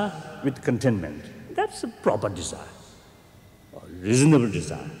 desire with contentment, that's a proper desire, or reasonable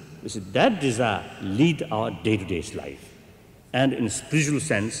desire. You see, that desire lead our day-to-day life. And in spiritual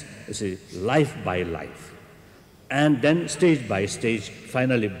sense, you see, life by life. And then stage by stage,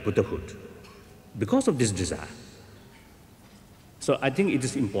 finally Buddhahood. Because of this desire. So I think it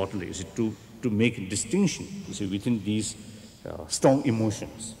is important, you see, to make a distinction, you see, within these strong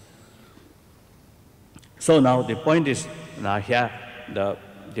emotions. So now the point is, now here,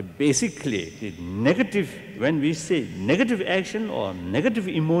 basically the negative, when we say negative action or negative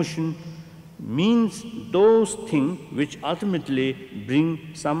emotion, means those things which ultimately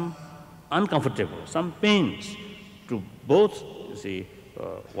bring some uncomfortable, some pains to both, you see,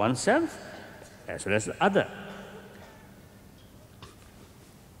 oneself as well as the other.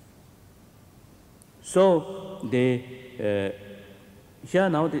 So here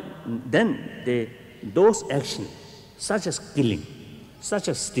now, those actions, such as killing, such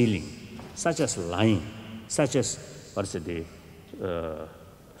as stealing, such as lying, such as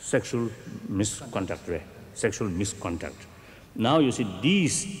sexual misconduct, right? Sexual misconduct. Now you see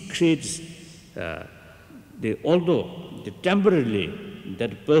these creates, although temporarily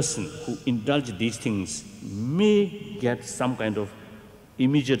that person who indulges these things may get some kind of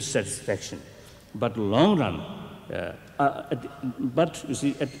immediate satisfaction, but long run, but you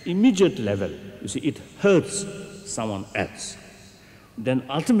see at immediate level, you see it hurts someone else. Then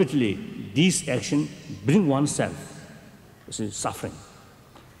ultimately these actions bring oneself, you see, suffering.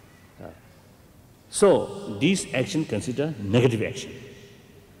 So these actions consider negative action.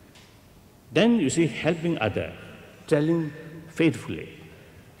 Then you see helping other, telling faithfully,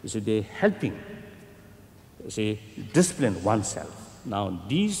 you see they helping, you see discipline oneself. Now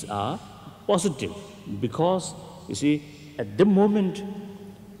these are positive because you see at the moment,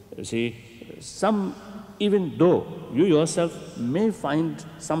 you see some, even though you yourself may find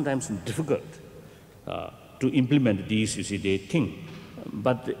sometimes difficult to implement these, you see they think,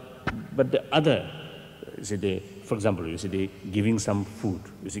 but the other, you see for example, you see they giving some food,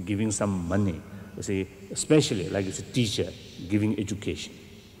 you see giving some money, you see especially like you see teacher giving education,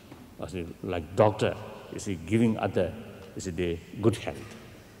 you see like doctor, you see giving other, you see the good health.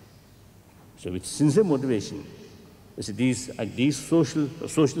 So with sincere motivation, you see these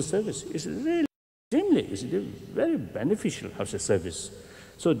social service is really extremely, you see, very beneficial as a service.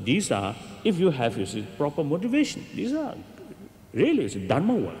 So these are, if you have, you see, proper motivation, these are really, you see,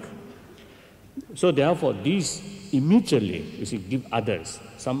 Dharma work. So therefore, these immediately, you see, give others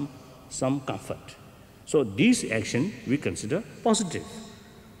some comfort. So these action we consider positive.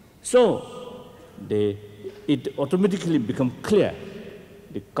 So it automatically become clear.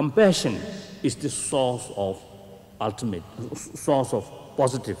 The compassion is the source of source of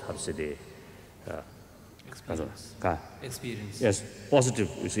positive, how to say, experience. Yes, positive,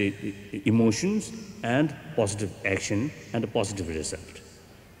 you see, emotions and positive action and a positive result.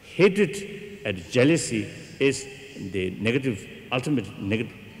 Hatred and jealousy is the negative,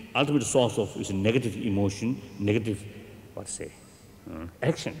 ultimate source of, you see, negative emotion, negative,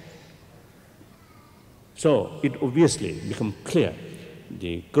 action. So it obviously becomes clear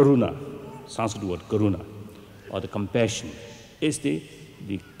the karuna, Sanskrit word karuna, or the compassion, is the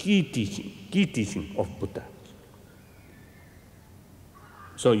key teaching of Buddha.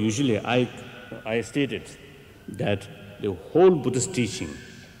 So usually I stated that the whole Buddhist teaching,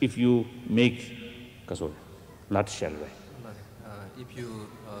 if you make nutshell way, if you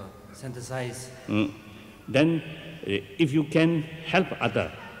synthesize, then if you can help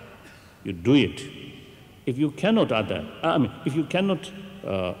other, you do it. If you cannot if you cannot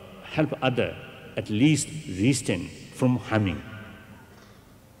help other, at least restrain from harming.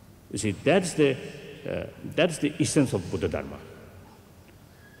 You see, that's the essence of Buddha Dharma.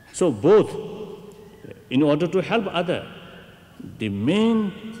 So both, in order to help other, the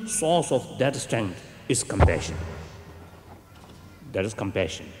main source of that strength is compassion. That is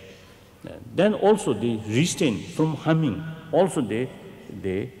compassion. Then also the restraint from harming, also they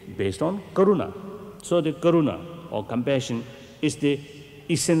based on karuna. So the karuna or compassion is the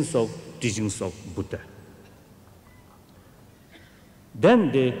essence of teachings of Buddha.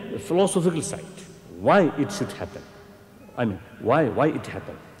 Then the philosophical side, why it should happen. Why it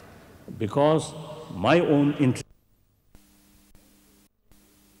happened? Because my own interest.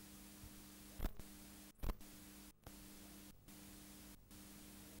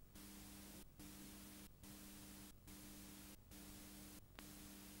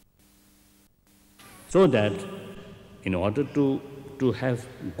 So that in order to have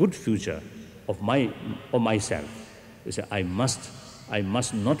good future of myself, you see, I must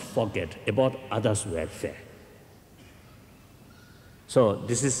not forget about others' welfare. So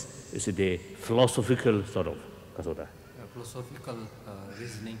this is, you see, the philosophical sort of philosophical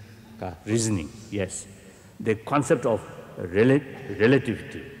reasoning. Reasoning, yes. The concept of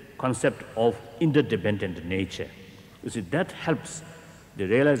relativity, concept of interdependent nature. You see, that helps the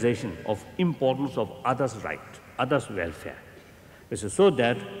realization of importance of others' right, others' welfare. You see, so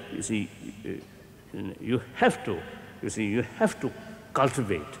that you see, you have to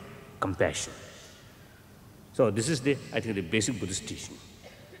cultivate compassion. So this is I think the basic Buddhist teaching.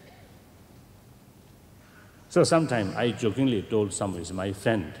 So sometime I jokingly told somebody, my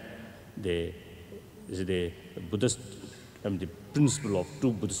friend, the Buddhist, the principle of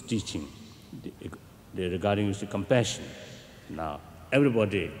true Buddhist teaching, regarding, you see, compassion. Now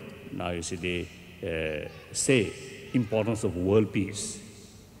everybody, now you see, they say importance of world peace.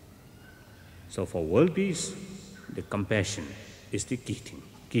 So for world peace, the compassion is the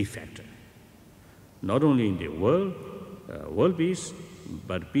key factor. Not only in the world peace,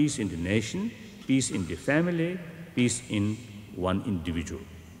 but peace in the nation, peace in the family, peace in one individual.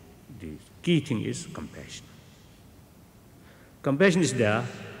 The key thing is compassion. Compassion is there,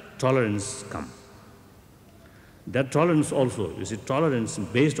 tolerance comes. That tolerance also, you see, tolerance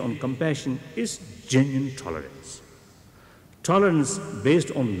based on compassion is genuine tolerance. Tolerance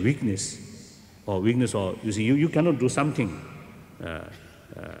based on weakness, or you see, you cannot do something,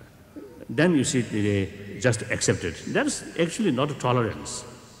 then you see, they just accept it. That's actually not a tolerance.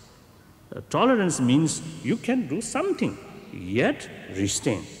 Tolerance means you can do something, yet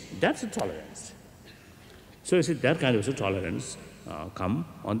restrain. That's a tolerance. So you see, that kind of tolerance come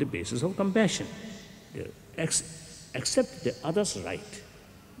on the basis of compassion. They accept the other's right.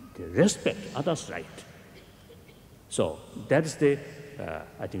 They respect others' right. So that's the,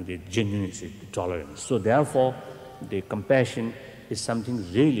 I think, the genuine tolerance. So therefore, the compassion is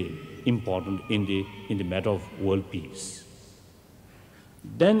something really important in the matter of world peace.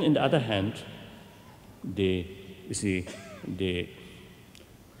 Then, on the other hand,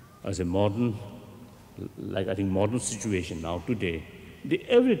 as a modern, like I think modern situation now today,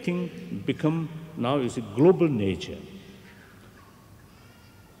 everything become now is a global nature.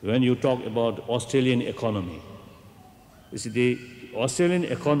 When you talk about Australian economy, you see, the Australian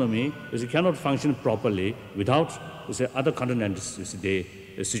economy cannot function properly without other continents, the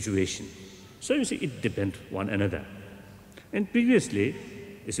situation. So you see, it depends one another. And previously,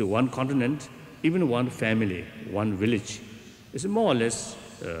 you see, one continent, even one family, one village, is more or less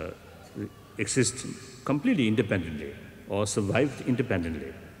exist completely independently or survived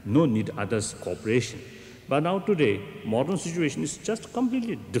independently. No need others' cooperation. But now today, modern situation is just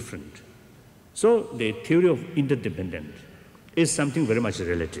completely different. So the theory of interdependence is something very much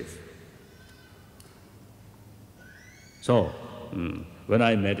relative. So when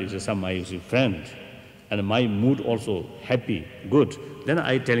I met my friend, and my mood also happy, good, then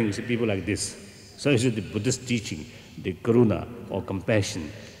I telling people like this. So it's the Buddhist teaching, the karuna or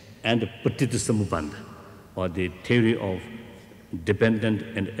compassion, and the patita samuppada, or the theory of dependent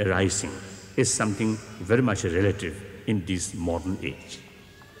and arising, is something very much relative in this modern age.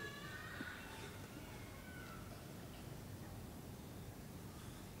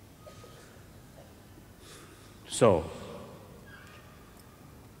 So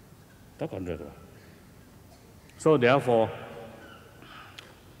therefore,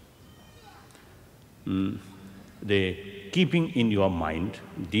 the keeping in your mind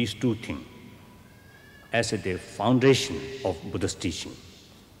these two things as the foundation of Buddha's teaching.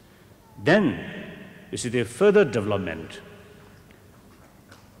 Then, you see, the further development,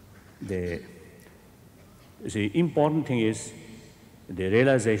 the important thing is the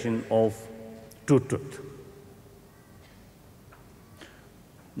realization of two truth.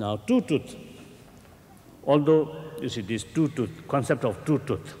 Now, two truth, although you see this two truth, concept of two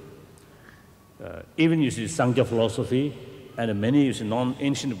truth, even you see Sankhya philosophy and many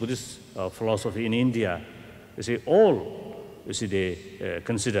non-ancient Buddhist philosophy in India, you see all they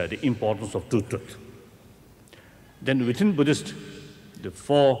consider the importance of two truth. Then within Buddhist, the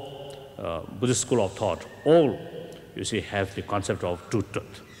four Buddhist school of thought, all you see have the concept of two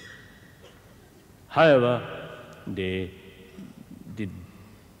truth. However,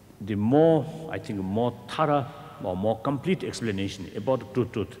 the more, I think, more thorough or more complete explanation about two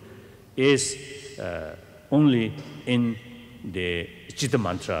truth is only in the Chitta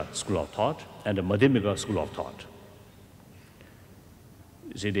Mantra school of thought and the Madhyamika school of thought.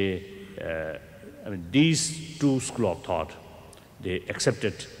 See, these two schools of thought, they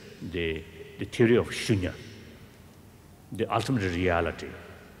accepted the theory of shunya, the ultimate reality,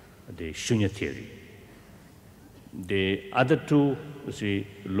 the shunya theory. The other two, you see,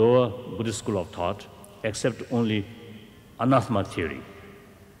 lower Buddhist school of thought accept only anathema theory.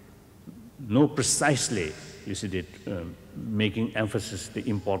 No precisely, you see, the, making emphasis the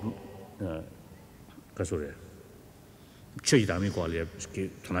important in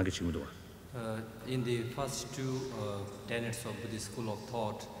the first two tenets of Buddhist school of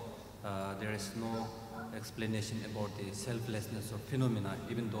thought, there is no explanation about the selflessness of phenomena,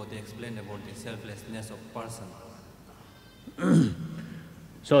 even though they explain about the selflessness of person.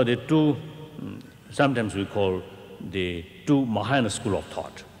 So the two, sometimes we call the two Mahayana school of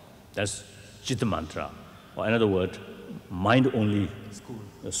thought. That's Chitta Mantra, or another word, mind-only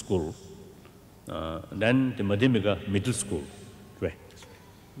school. Then the Madhyamika middle school, right?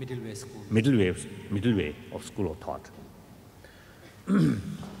 Middle way school. Middle way of school of thought.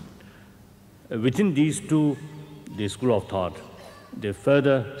 Within these two, the school of thought, the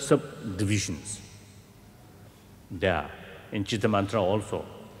further subdivisions. There, in Chitta Mantra also,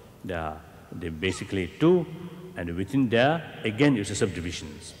 there are basically 2, and within there, again, it's a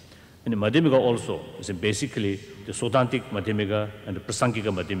subdivisions. In the Madhyamika also, it's basically the Sotantic Madhyamika and the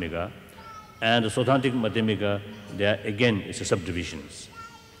Prasangika Madhyamika, and the Sotantic Madhyamika, there again, it's a subdivisions.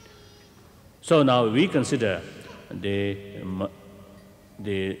 So now we consider the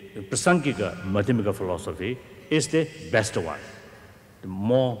Prasangika Madhyamika philosophy is the best one. The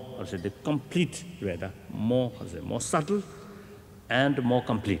more, the complete, rather, more subtle and more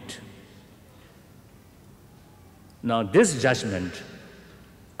complete. Now, this judgment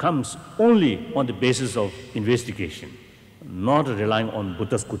comes only on the basis of investigation, not relying on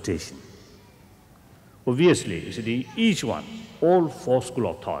Buddha's quotation. Obviously, you see, each one, all 4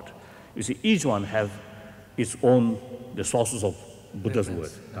 schools of thought, you see, each one have its own, the sources of Buddha's word.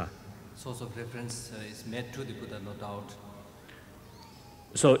 Source of reference is made to the Buddha, no doubt.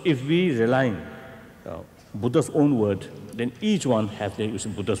 So if we rely on Buddha's own word, then each one have their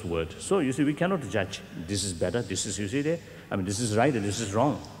Buddha's word. So you see, we cannot judge, this is better, this is, you see there, this is right and this is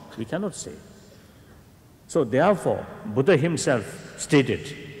wrong. We cannot say. So therefore, Buddha himself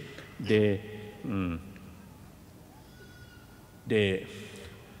stated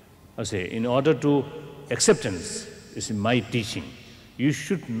in order to acceptance, is my teaching, you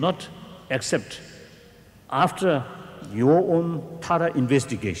should not accept after your own thorough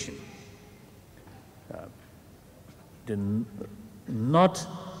investigation. Not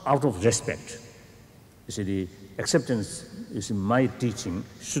out of respect. You see, the acceptance is my teaching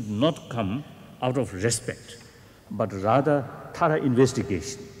should not come out of respect, but rather thorough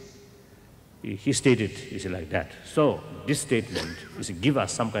investigation. He stated, is like that. So this statement is to give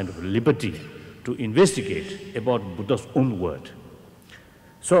us some kind of liberty to investigate about Buddha's own word.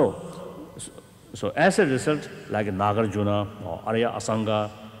 So as a result, like Nagarjuna or Arya Asanga,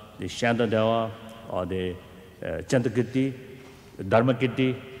 the Shantadeva or the Chantakirti,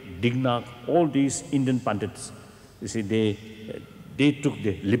 Dharmakirti, Digna, all these Indian Pandits, you see, they took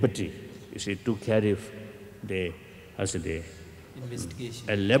the liberty, you see, to carry the investigation.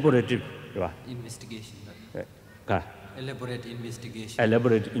 Elaborate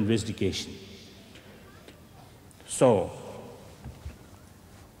investigation. So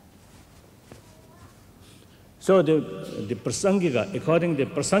the Prasangika, according to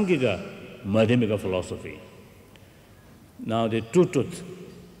the Prasangika Madhyamika philosophy, now the true truth,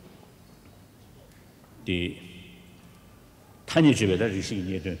 the Tanya Jiveda Rishi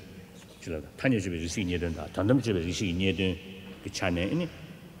Nyedun, Tanya Jiveda Rishi Nyedun, Tandam Jiveda Rishi Nyedun, the China in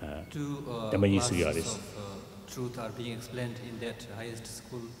 2 classes of truth are being explained in that highest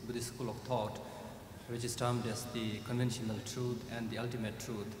school, Buddhist school of thought, which is termed as the conventional truth and the ultimate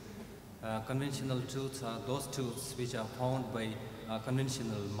truth. Conventional truths are those truths which are found by a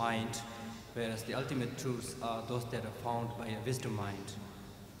conventional mind, whereas the ultimate truths are those that are found by a wisdom mind.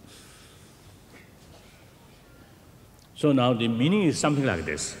 So now the meaning is something like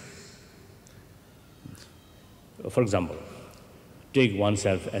this. For example, take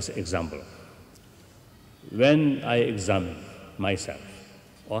oneself as an example. When I examine myself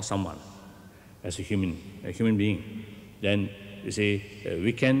or someone as a human being, then you see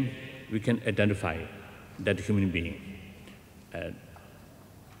we can identify that human being,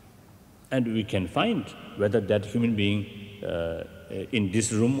 and we can find whether that human being in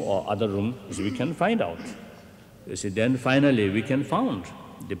this room or other room, so we can find out. You see, then finally we can find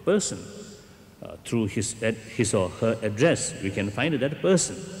the person through his or her address. We can find that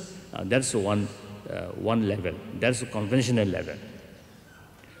person. That's one level. That's a conventional level.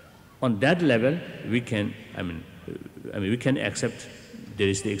 On that level, we can we can accept there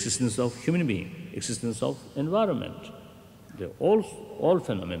is the existence of human being, existence of environment. All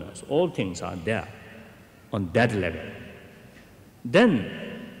phenomena, all things are there on that level.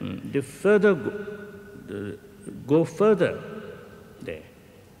 Then the further go further there.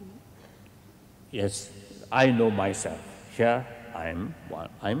 Yes, I know myself. Here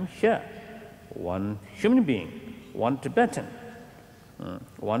I'm here. One human being, one Tibetan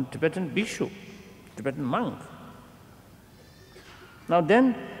bhikshu, Tibetan monk. Now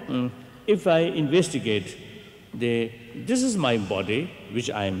then, if I investigate this is my body, which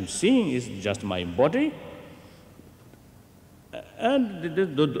I am seeing is just my body,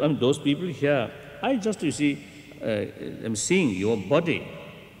 and those people here, I just, you see, I'm seeing your body.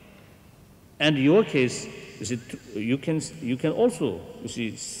 And in your case, you see, you can also,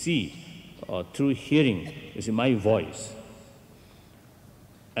 you see through hearing, you see, my voice.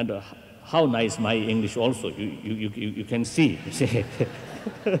 And how nice my English also, you can see, you see.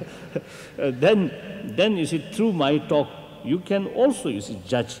 Then you see, through my talk, you can also, you see,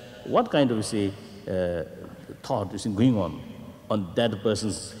 judge what kind of, you see, thought is going on that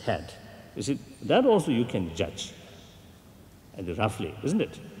person's head. You see, that also you can judge, and roughly, isn't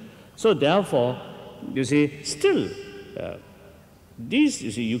it? So therefore, you see, still, these,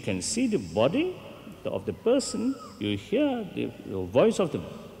 you see, you can see the body of the person, you hear the voice of the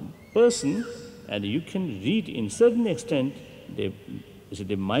person, and you can read in certain extent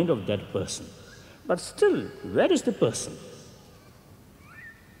the mind of that person. But still, where is the person?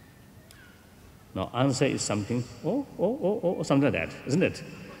 Now, answer is something, something like that, isn't it?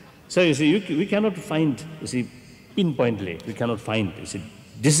 So you see, we cannot find, you see, pinpointly, we cannot find, you see,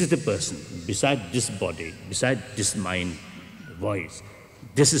 this is the person, beside this body, beside this mind, voice,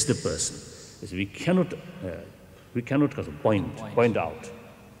 this is the person. You see, we cannot point out,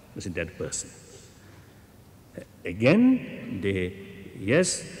 you see, that person. Again,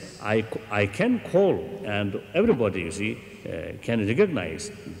 yes, I can call, and everybody, you see, can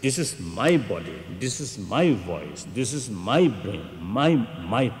recognize, this is my body, this is my voice, this is my brain,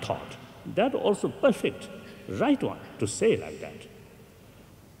 my thought. That also perfect, right one to say like that.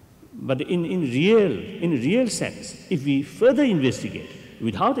 But in real sense, if we further investigate,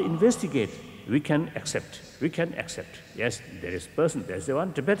 without investigate, we can accept. Yes, there is person, there's the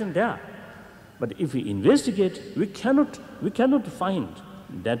one Tibetan there. But if we investigate, we cannot find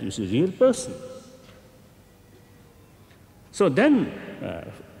that is a real person. So then,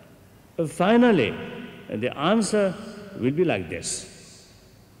 finally, the answer will be like this.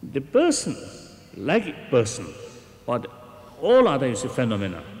 The person, like person, or all other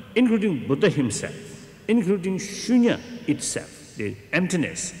phenomena, including Buddha himself, including Shunya itself, the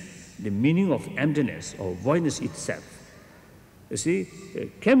emptiness, the meaning of emptiness or voidness itself, you see,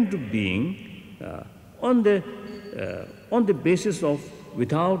 came to being on the basis of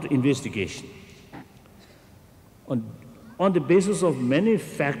without investigation, on the basis of many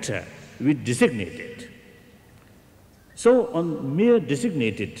factors we designated. So on mere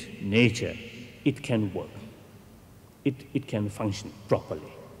designated nature, it can work. It can function properly.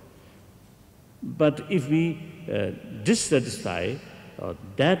 But if we dissatisfy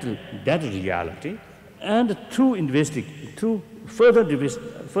that reality, and through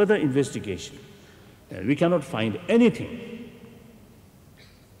further investigation, we cannot find anything,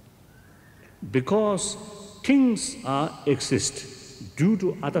 because things exist due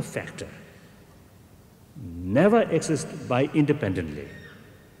to other factor, never exist by independently.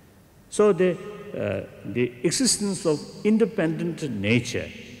 So the existence of independent nature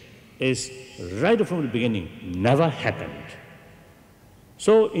is right from the beginning never happened.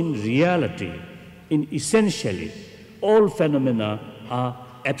 So in reality, essentially, all phenomena are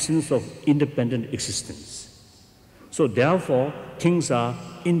absence of independent existence. So therefore, things are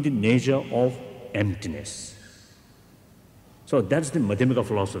in the nature of emptiness. So that's the Madhyamika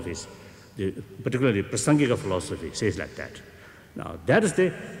philosophies, particularly Prasangika philosophy says like that. Now that is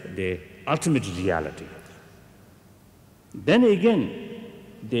the ultimate reality. Then again,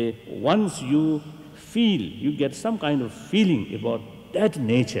 once you feel, you get some kind of feeling about that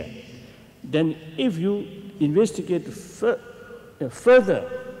nature, then if you investigate further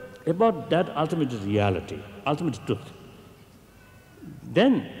about that ultimate reality, ultimate truth,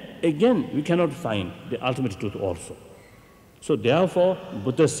 then again we cannot find the ultimate truth also. So therefore,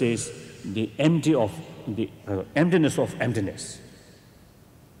 Buddha says the emptiness of emptiness.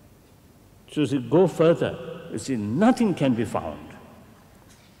 So as you go further, you see nothing can be found.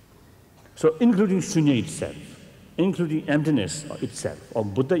 So including Shunya itself, including emptiness itself, or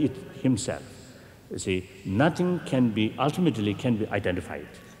Buddha himself, you see, nothing ultimately can be identified.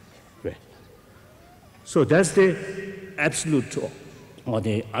 Right. So that's the absolute or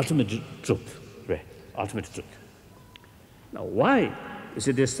the ultimate truth, right? Ultimate truth. Now why is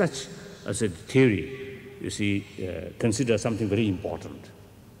it there's such as a theory, you see, consider something very important.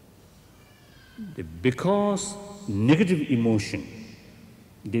 Because negative emotion,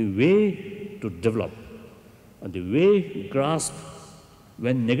 the way to develop, or the way grasp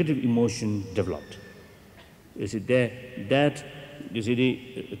when negative emotion developed, you see,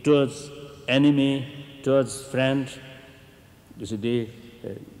 towards enemy, towards friend, you see,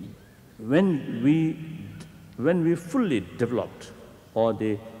 when we fully developed, or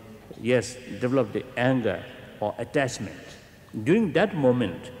develop the anger or attachment, during that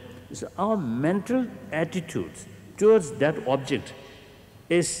moment, so our mental attitude towards that object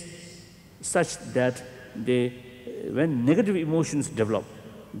is such that when negative emotions develop,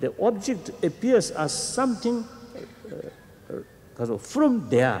 the object appears as something from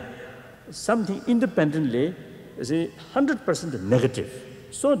there, something independently is 100% negative,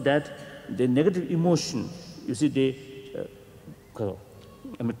 so that the negative emotion, you see,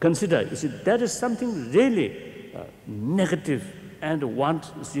 I mean, consider, you see, that is something really negative and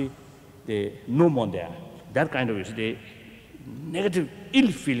want, you see, the no more there. That kind of, you see, the negative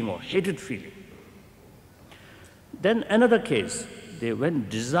ill feeling or hatred feeling. Then another case, when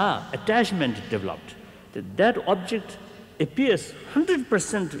desire, attachment developed, that object appears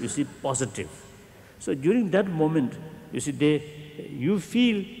 100%, you see, positive. So during that moment, you see, you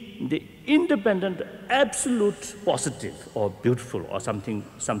feel the independent, absolute positive or beautiful or something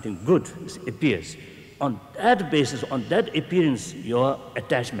good appears. On that basis, on that appearance, your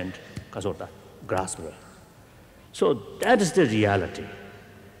attachment kasota grasp. So that is the reality.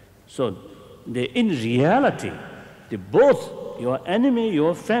 So in reality, both your enemy,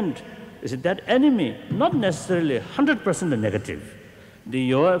 your friend, is that enemy not necessarily 100% negative.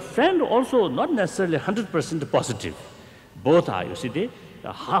 Your friend also not necessarily 100% positive. Both are, you see,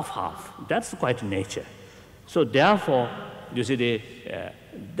 half-half. That's quite nature. So therefore, you see,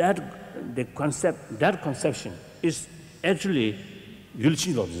 that conception is actually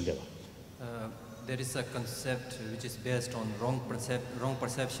yulchin of this level. There is a concept which is based on wrong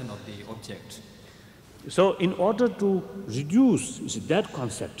perception of the object. So in order to reduce that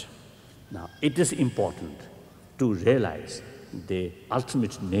concept, now it is important to realize the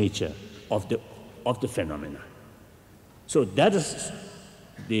ultimate nature of the phenomena. So that is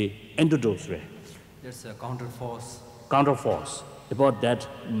the antidote. There's a counterforce about that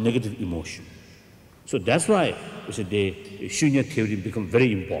negative emotion. So that's why, you see, the shunya theory become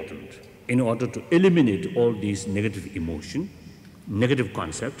very important in order to eliminate all these negative emotion, negative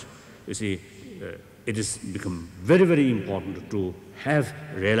concept. You see, it has become very, very important to have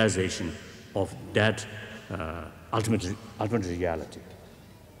realization of that ultimate reality.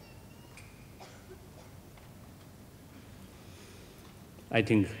 I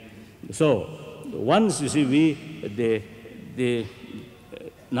think so. Once, you see,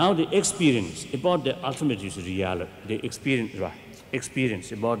 now the experience about the ultimate reality, the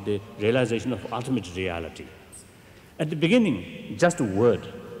experience about the realization of ultimate reality. At the beginning, just a word.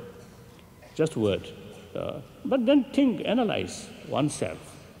 But then think, analyze oneself.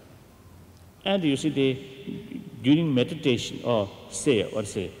 And you see, during meditation, or say,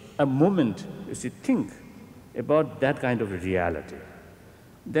 a moment, you see, think about that kind of reality.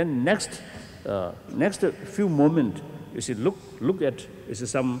 Then next few moments, you see, look at, you see,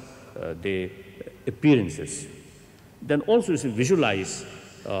 some the appearances. Then also, you see, visualize,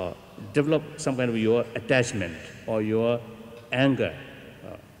 develop some kind of your attachment or your anger.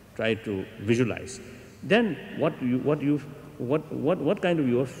 Try to visualize. Then what kind of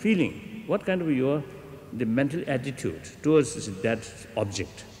your feeling, what kind of the mental attitude towards that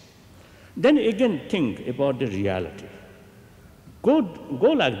object. Then again think about the reality.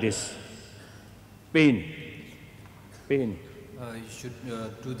 Go like this. Pain. You should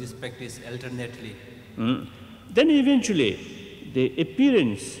do this practice alternately. Then eventually the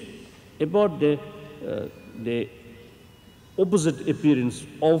appearance about the opposite appearance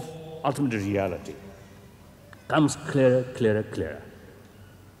of ultimate reality comes clearer.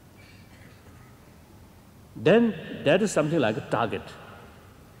 Then that is something like a target,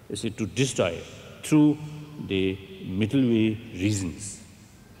 you see, to destroy through the middle way reasons.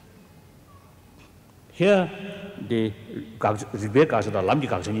 Here, there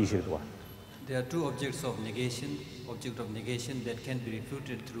are two objects of negation. Object of negation that can be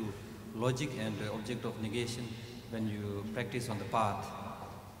refuted through logic, and object of negation when you practice on the path.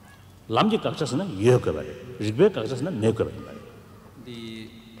 The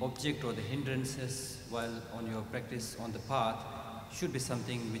object or the hindrances while on your practice on the path should be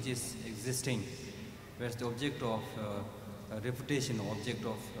something which is existing, whereas the object of refutation or object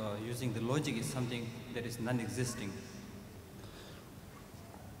of using the logic is something that is non-existing.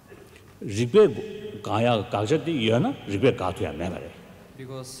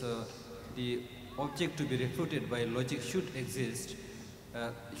 Because the object to be refuted by logic should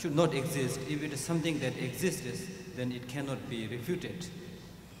not exist. If it is something that exists, then it cannot be refuted.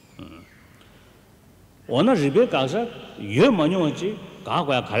 Ona ribe kaza ye manyoji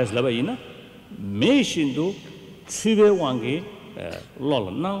kaagwa khares laba ina me shindu chibe wangi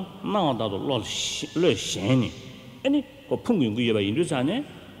lol nang da do lol le shen ani ko phung gu ye ba indu sane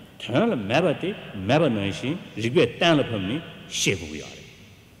thana mabati mabana shin ribe tan la phamni shebu gu yare.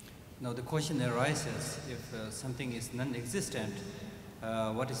 Now the question arises, if something is non-existent,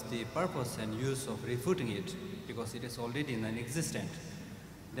 what is the purpose and use of refuting it, because it is already non-existent?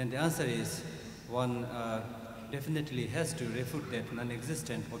 Then the answer is, one definitely has to refute that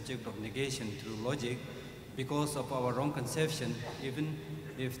non-existent object of negation through logic, because of our wrong conception. Even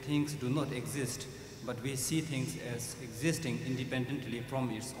if things do not exist, but we see things as existing independently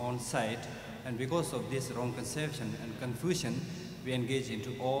from its own side, and because of this wrong conception and confusion, we engage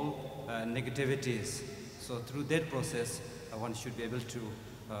into all negativities. So through that process, one should be able to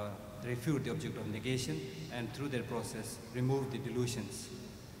refute the object of negation, and through that process, remove the delusions.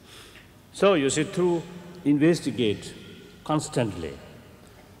 So you see, to investigate constantly,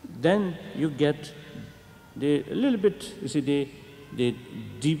 then you get a little bit, you see, the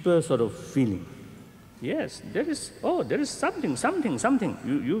deeper sort of feeling. Yes, there is something.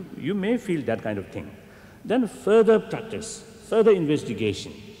 You may feel that kind of thing. Then further practice, further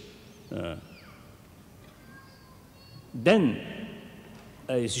investigation. Then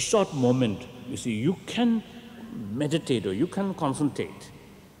a short moment, you see, you can meditate or you can concentrate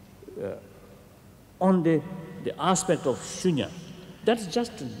on the aspect of shunya. That's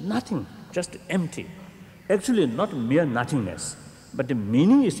just nothing, just empty. Actually, not mere nothingness, but the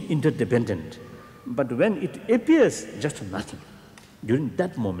meaning is interdependent. But when it appears just nothing, during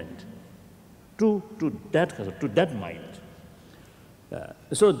that moment, to that mind.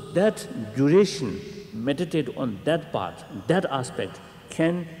 So that duration, meditate on that part, that aspect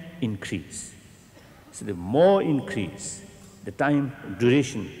can increase. So the more increase, the time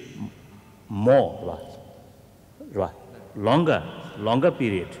duration, more, longer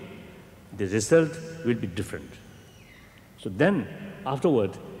period, the result will be different. So then,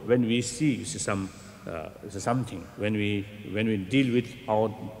 afterward, when we see something, when we deal with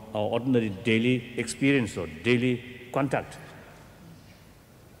our ordinary daily experience or daily contact,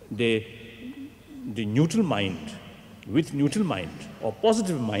 the neutral mind, with neutral mind or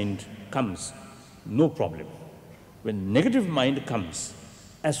positive mind comes, no problem. When negative mind comes,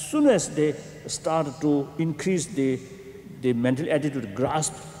 as soon as they start to increase the mental attitude,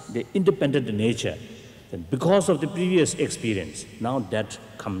 grasp the independent nature, then because of the previous experience, now that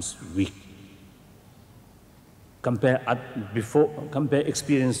comes weak. Compare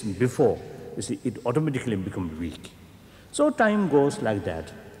experience before, you see, it automatically becomes weak. So time goes like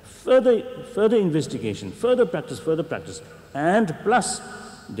that. Further investigation, further practice, and plus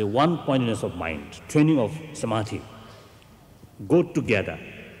the one-pointedness of mind, training of samadhi, go together.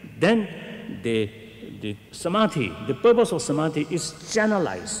 Then the samadhi, the purpose of samadhi is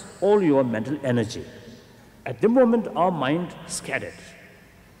channelize all your mental energy. At the moment, our mind scattered,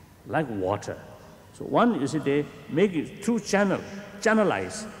 like water. So one, you see, they make it through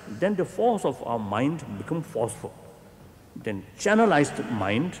channelize, then the force of our mind become forceful. Then channelized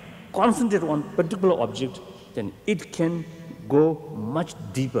mind, concentrate on particular object, then it can go much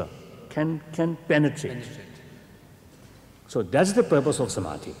deeper, can penetrate. So that's the purpose of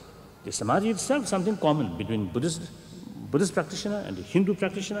samadhi. The samadhi itself is something common between Buddhist practitioner and the Hindu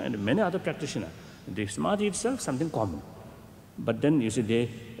practitioner and many other practitioners. The samadhi itself is something common. But then you see,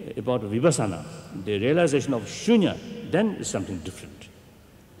 about vipassana, the realization of shunya, then is something different.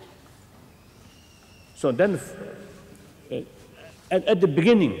 So then, at the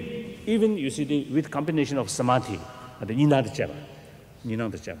beginning, even you see, with combination of samadhi, the ninadachara.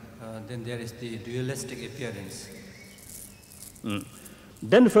 Then there is the dualistic appearance.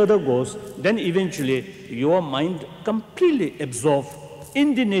 Then further goes, then eventually your mind completely absorbed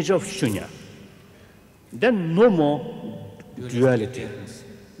in the nature of shunya. Then no more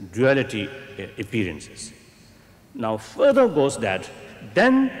duality appearances. Now further goes that,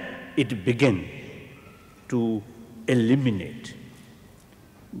 then it begins to eliminate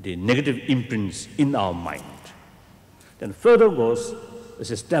the negative imprints in our mind. Then further goes,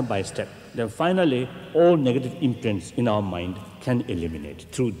 this is step by step. Then finally, all negative imprints in our mind can eliminate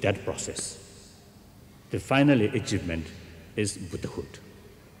through that process. The final achievement is Buddhahood.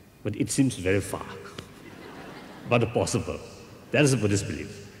 But it seems very far, but possible. That is a Buddhist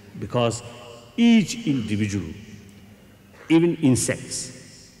belief. Because each individual, even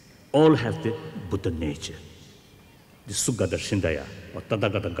insects, all have the Buddha nature, the Sugata Shindaya or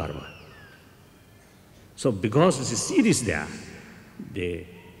Tathagata Garva. So because the seed is there, the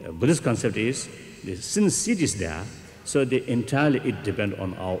Buddhist concept is, since seed is there, so entirely it depends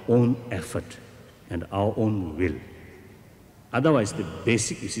on our own effort and our own will. Otherwise, the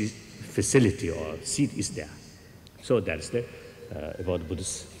basic facility or seed is there. So that's the about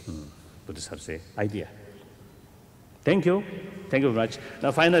Buddhist how to say, idea. Thank you very much.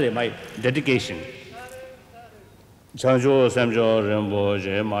 Now finally, my dedication. Chanjo Samjo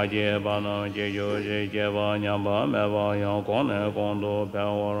Rinpoche Maje Bana Jejo Jeva Nyamba Meva Yang Kone Kondo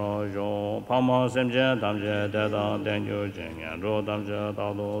Pewara Jo Pama Semje Tamje Deda Denjo Jingen Ro Tamje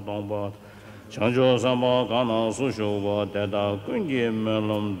Dado Dongba Chanjo Samba Kana Sushuba Deda Kunji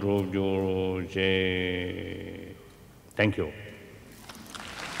Melum Drubjuru Je. Thank you.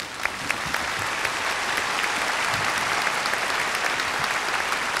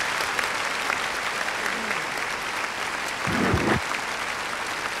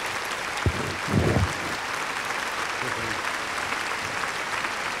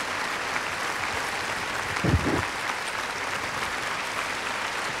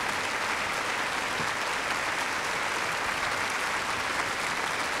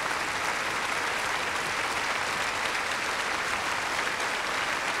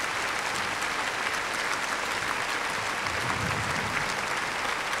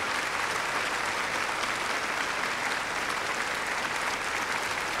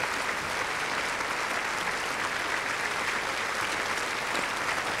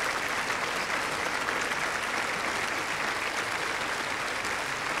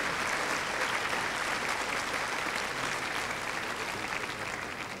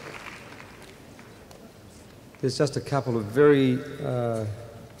 There's just a couple of very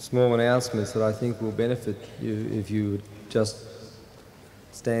small announcements that I think will benefit you if you would just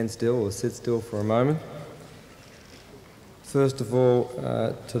stand still or sit still for a moment. First of all,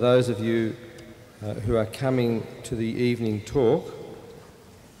 to those of you who are coming to the evening talk,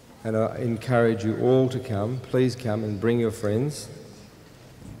 and I encourage you all to come, please come and bring your friends.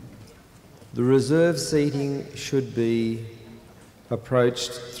 The reserve seating should be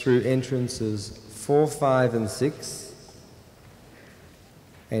approached through entrances 4, 5 and 6,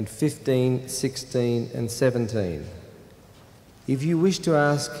 and 15, 16 and 17. If you wish to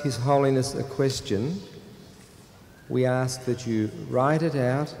ask His Holiness a question, we ask that you write it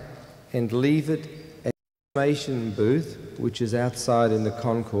out and leave it at the information booth, which is outside in the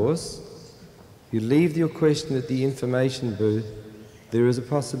concourse. You leave your question at the information booth. There is a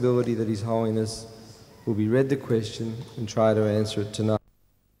possibility that His Holiness will be read the question and try to answer it tonight.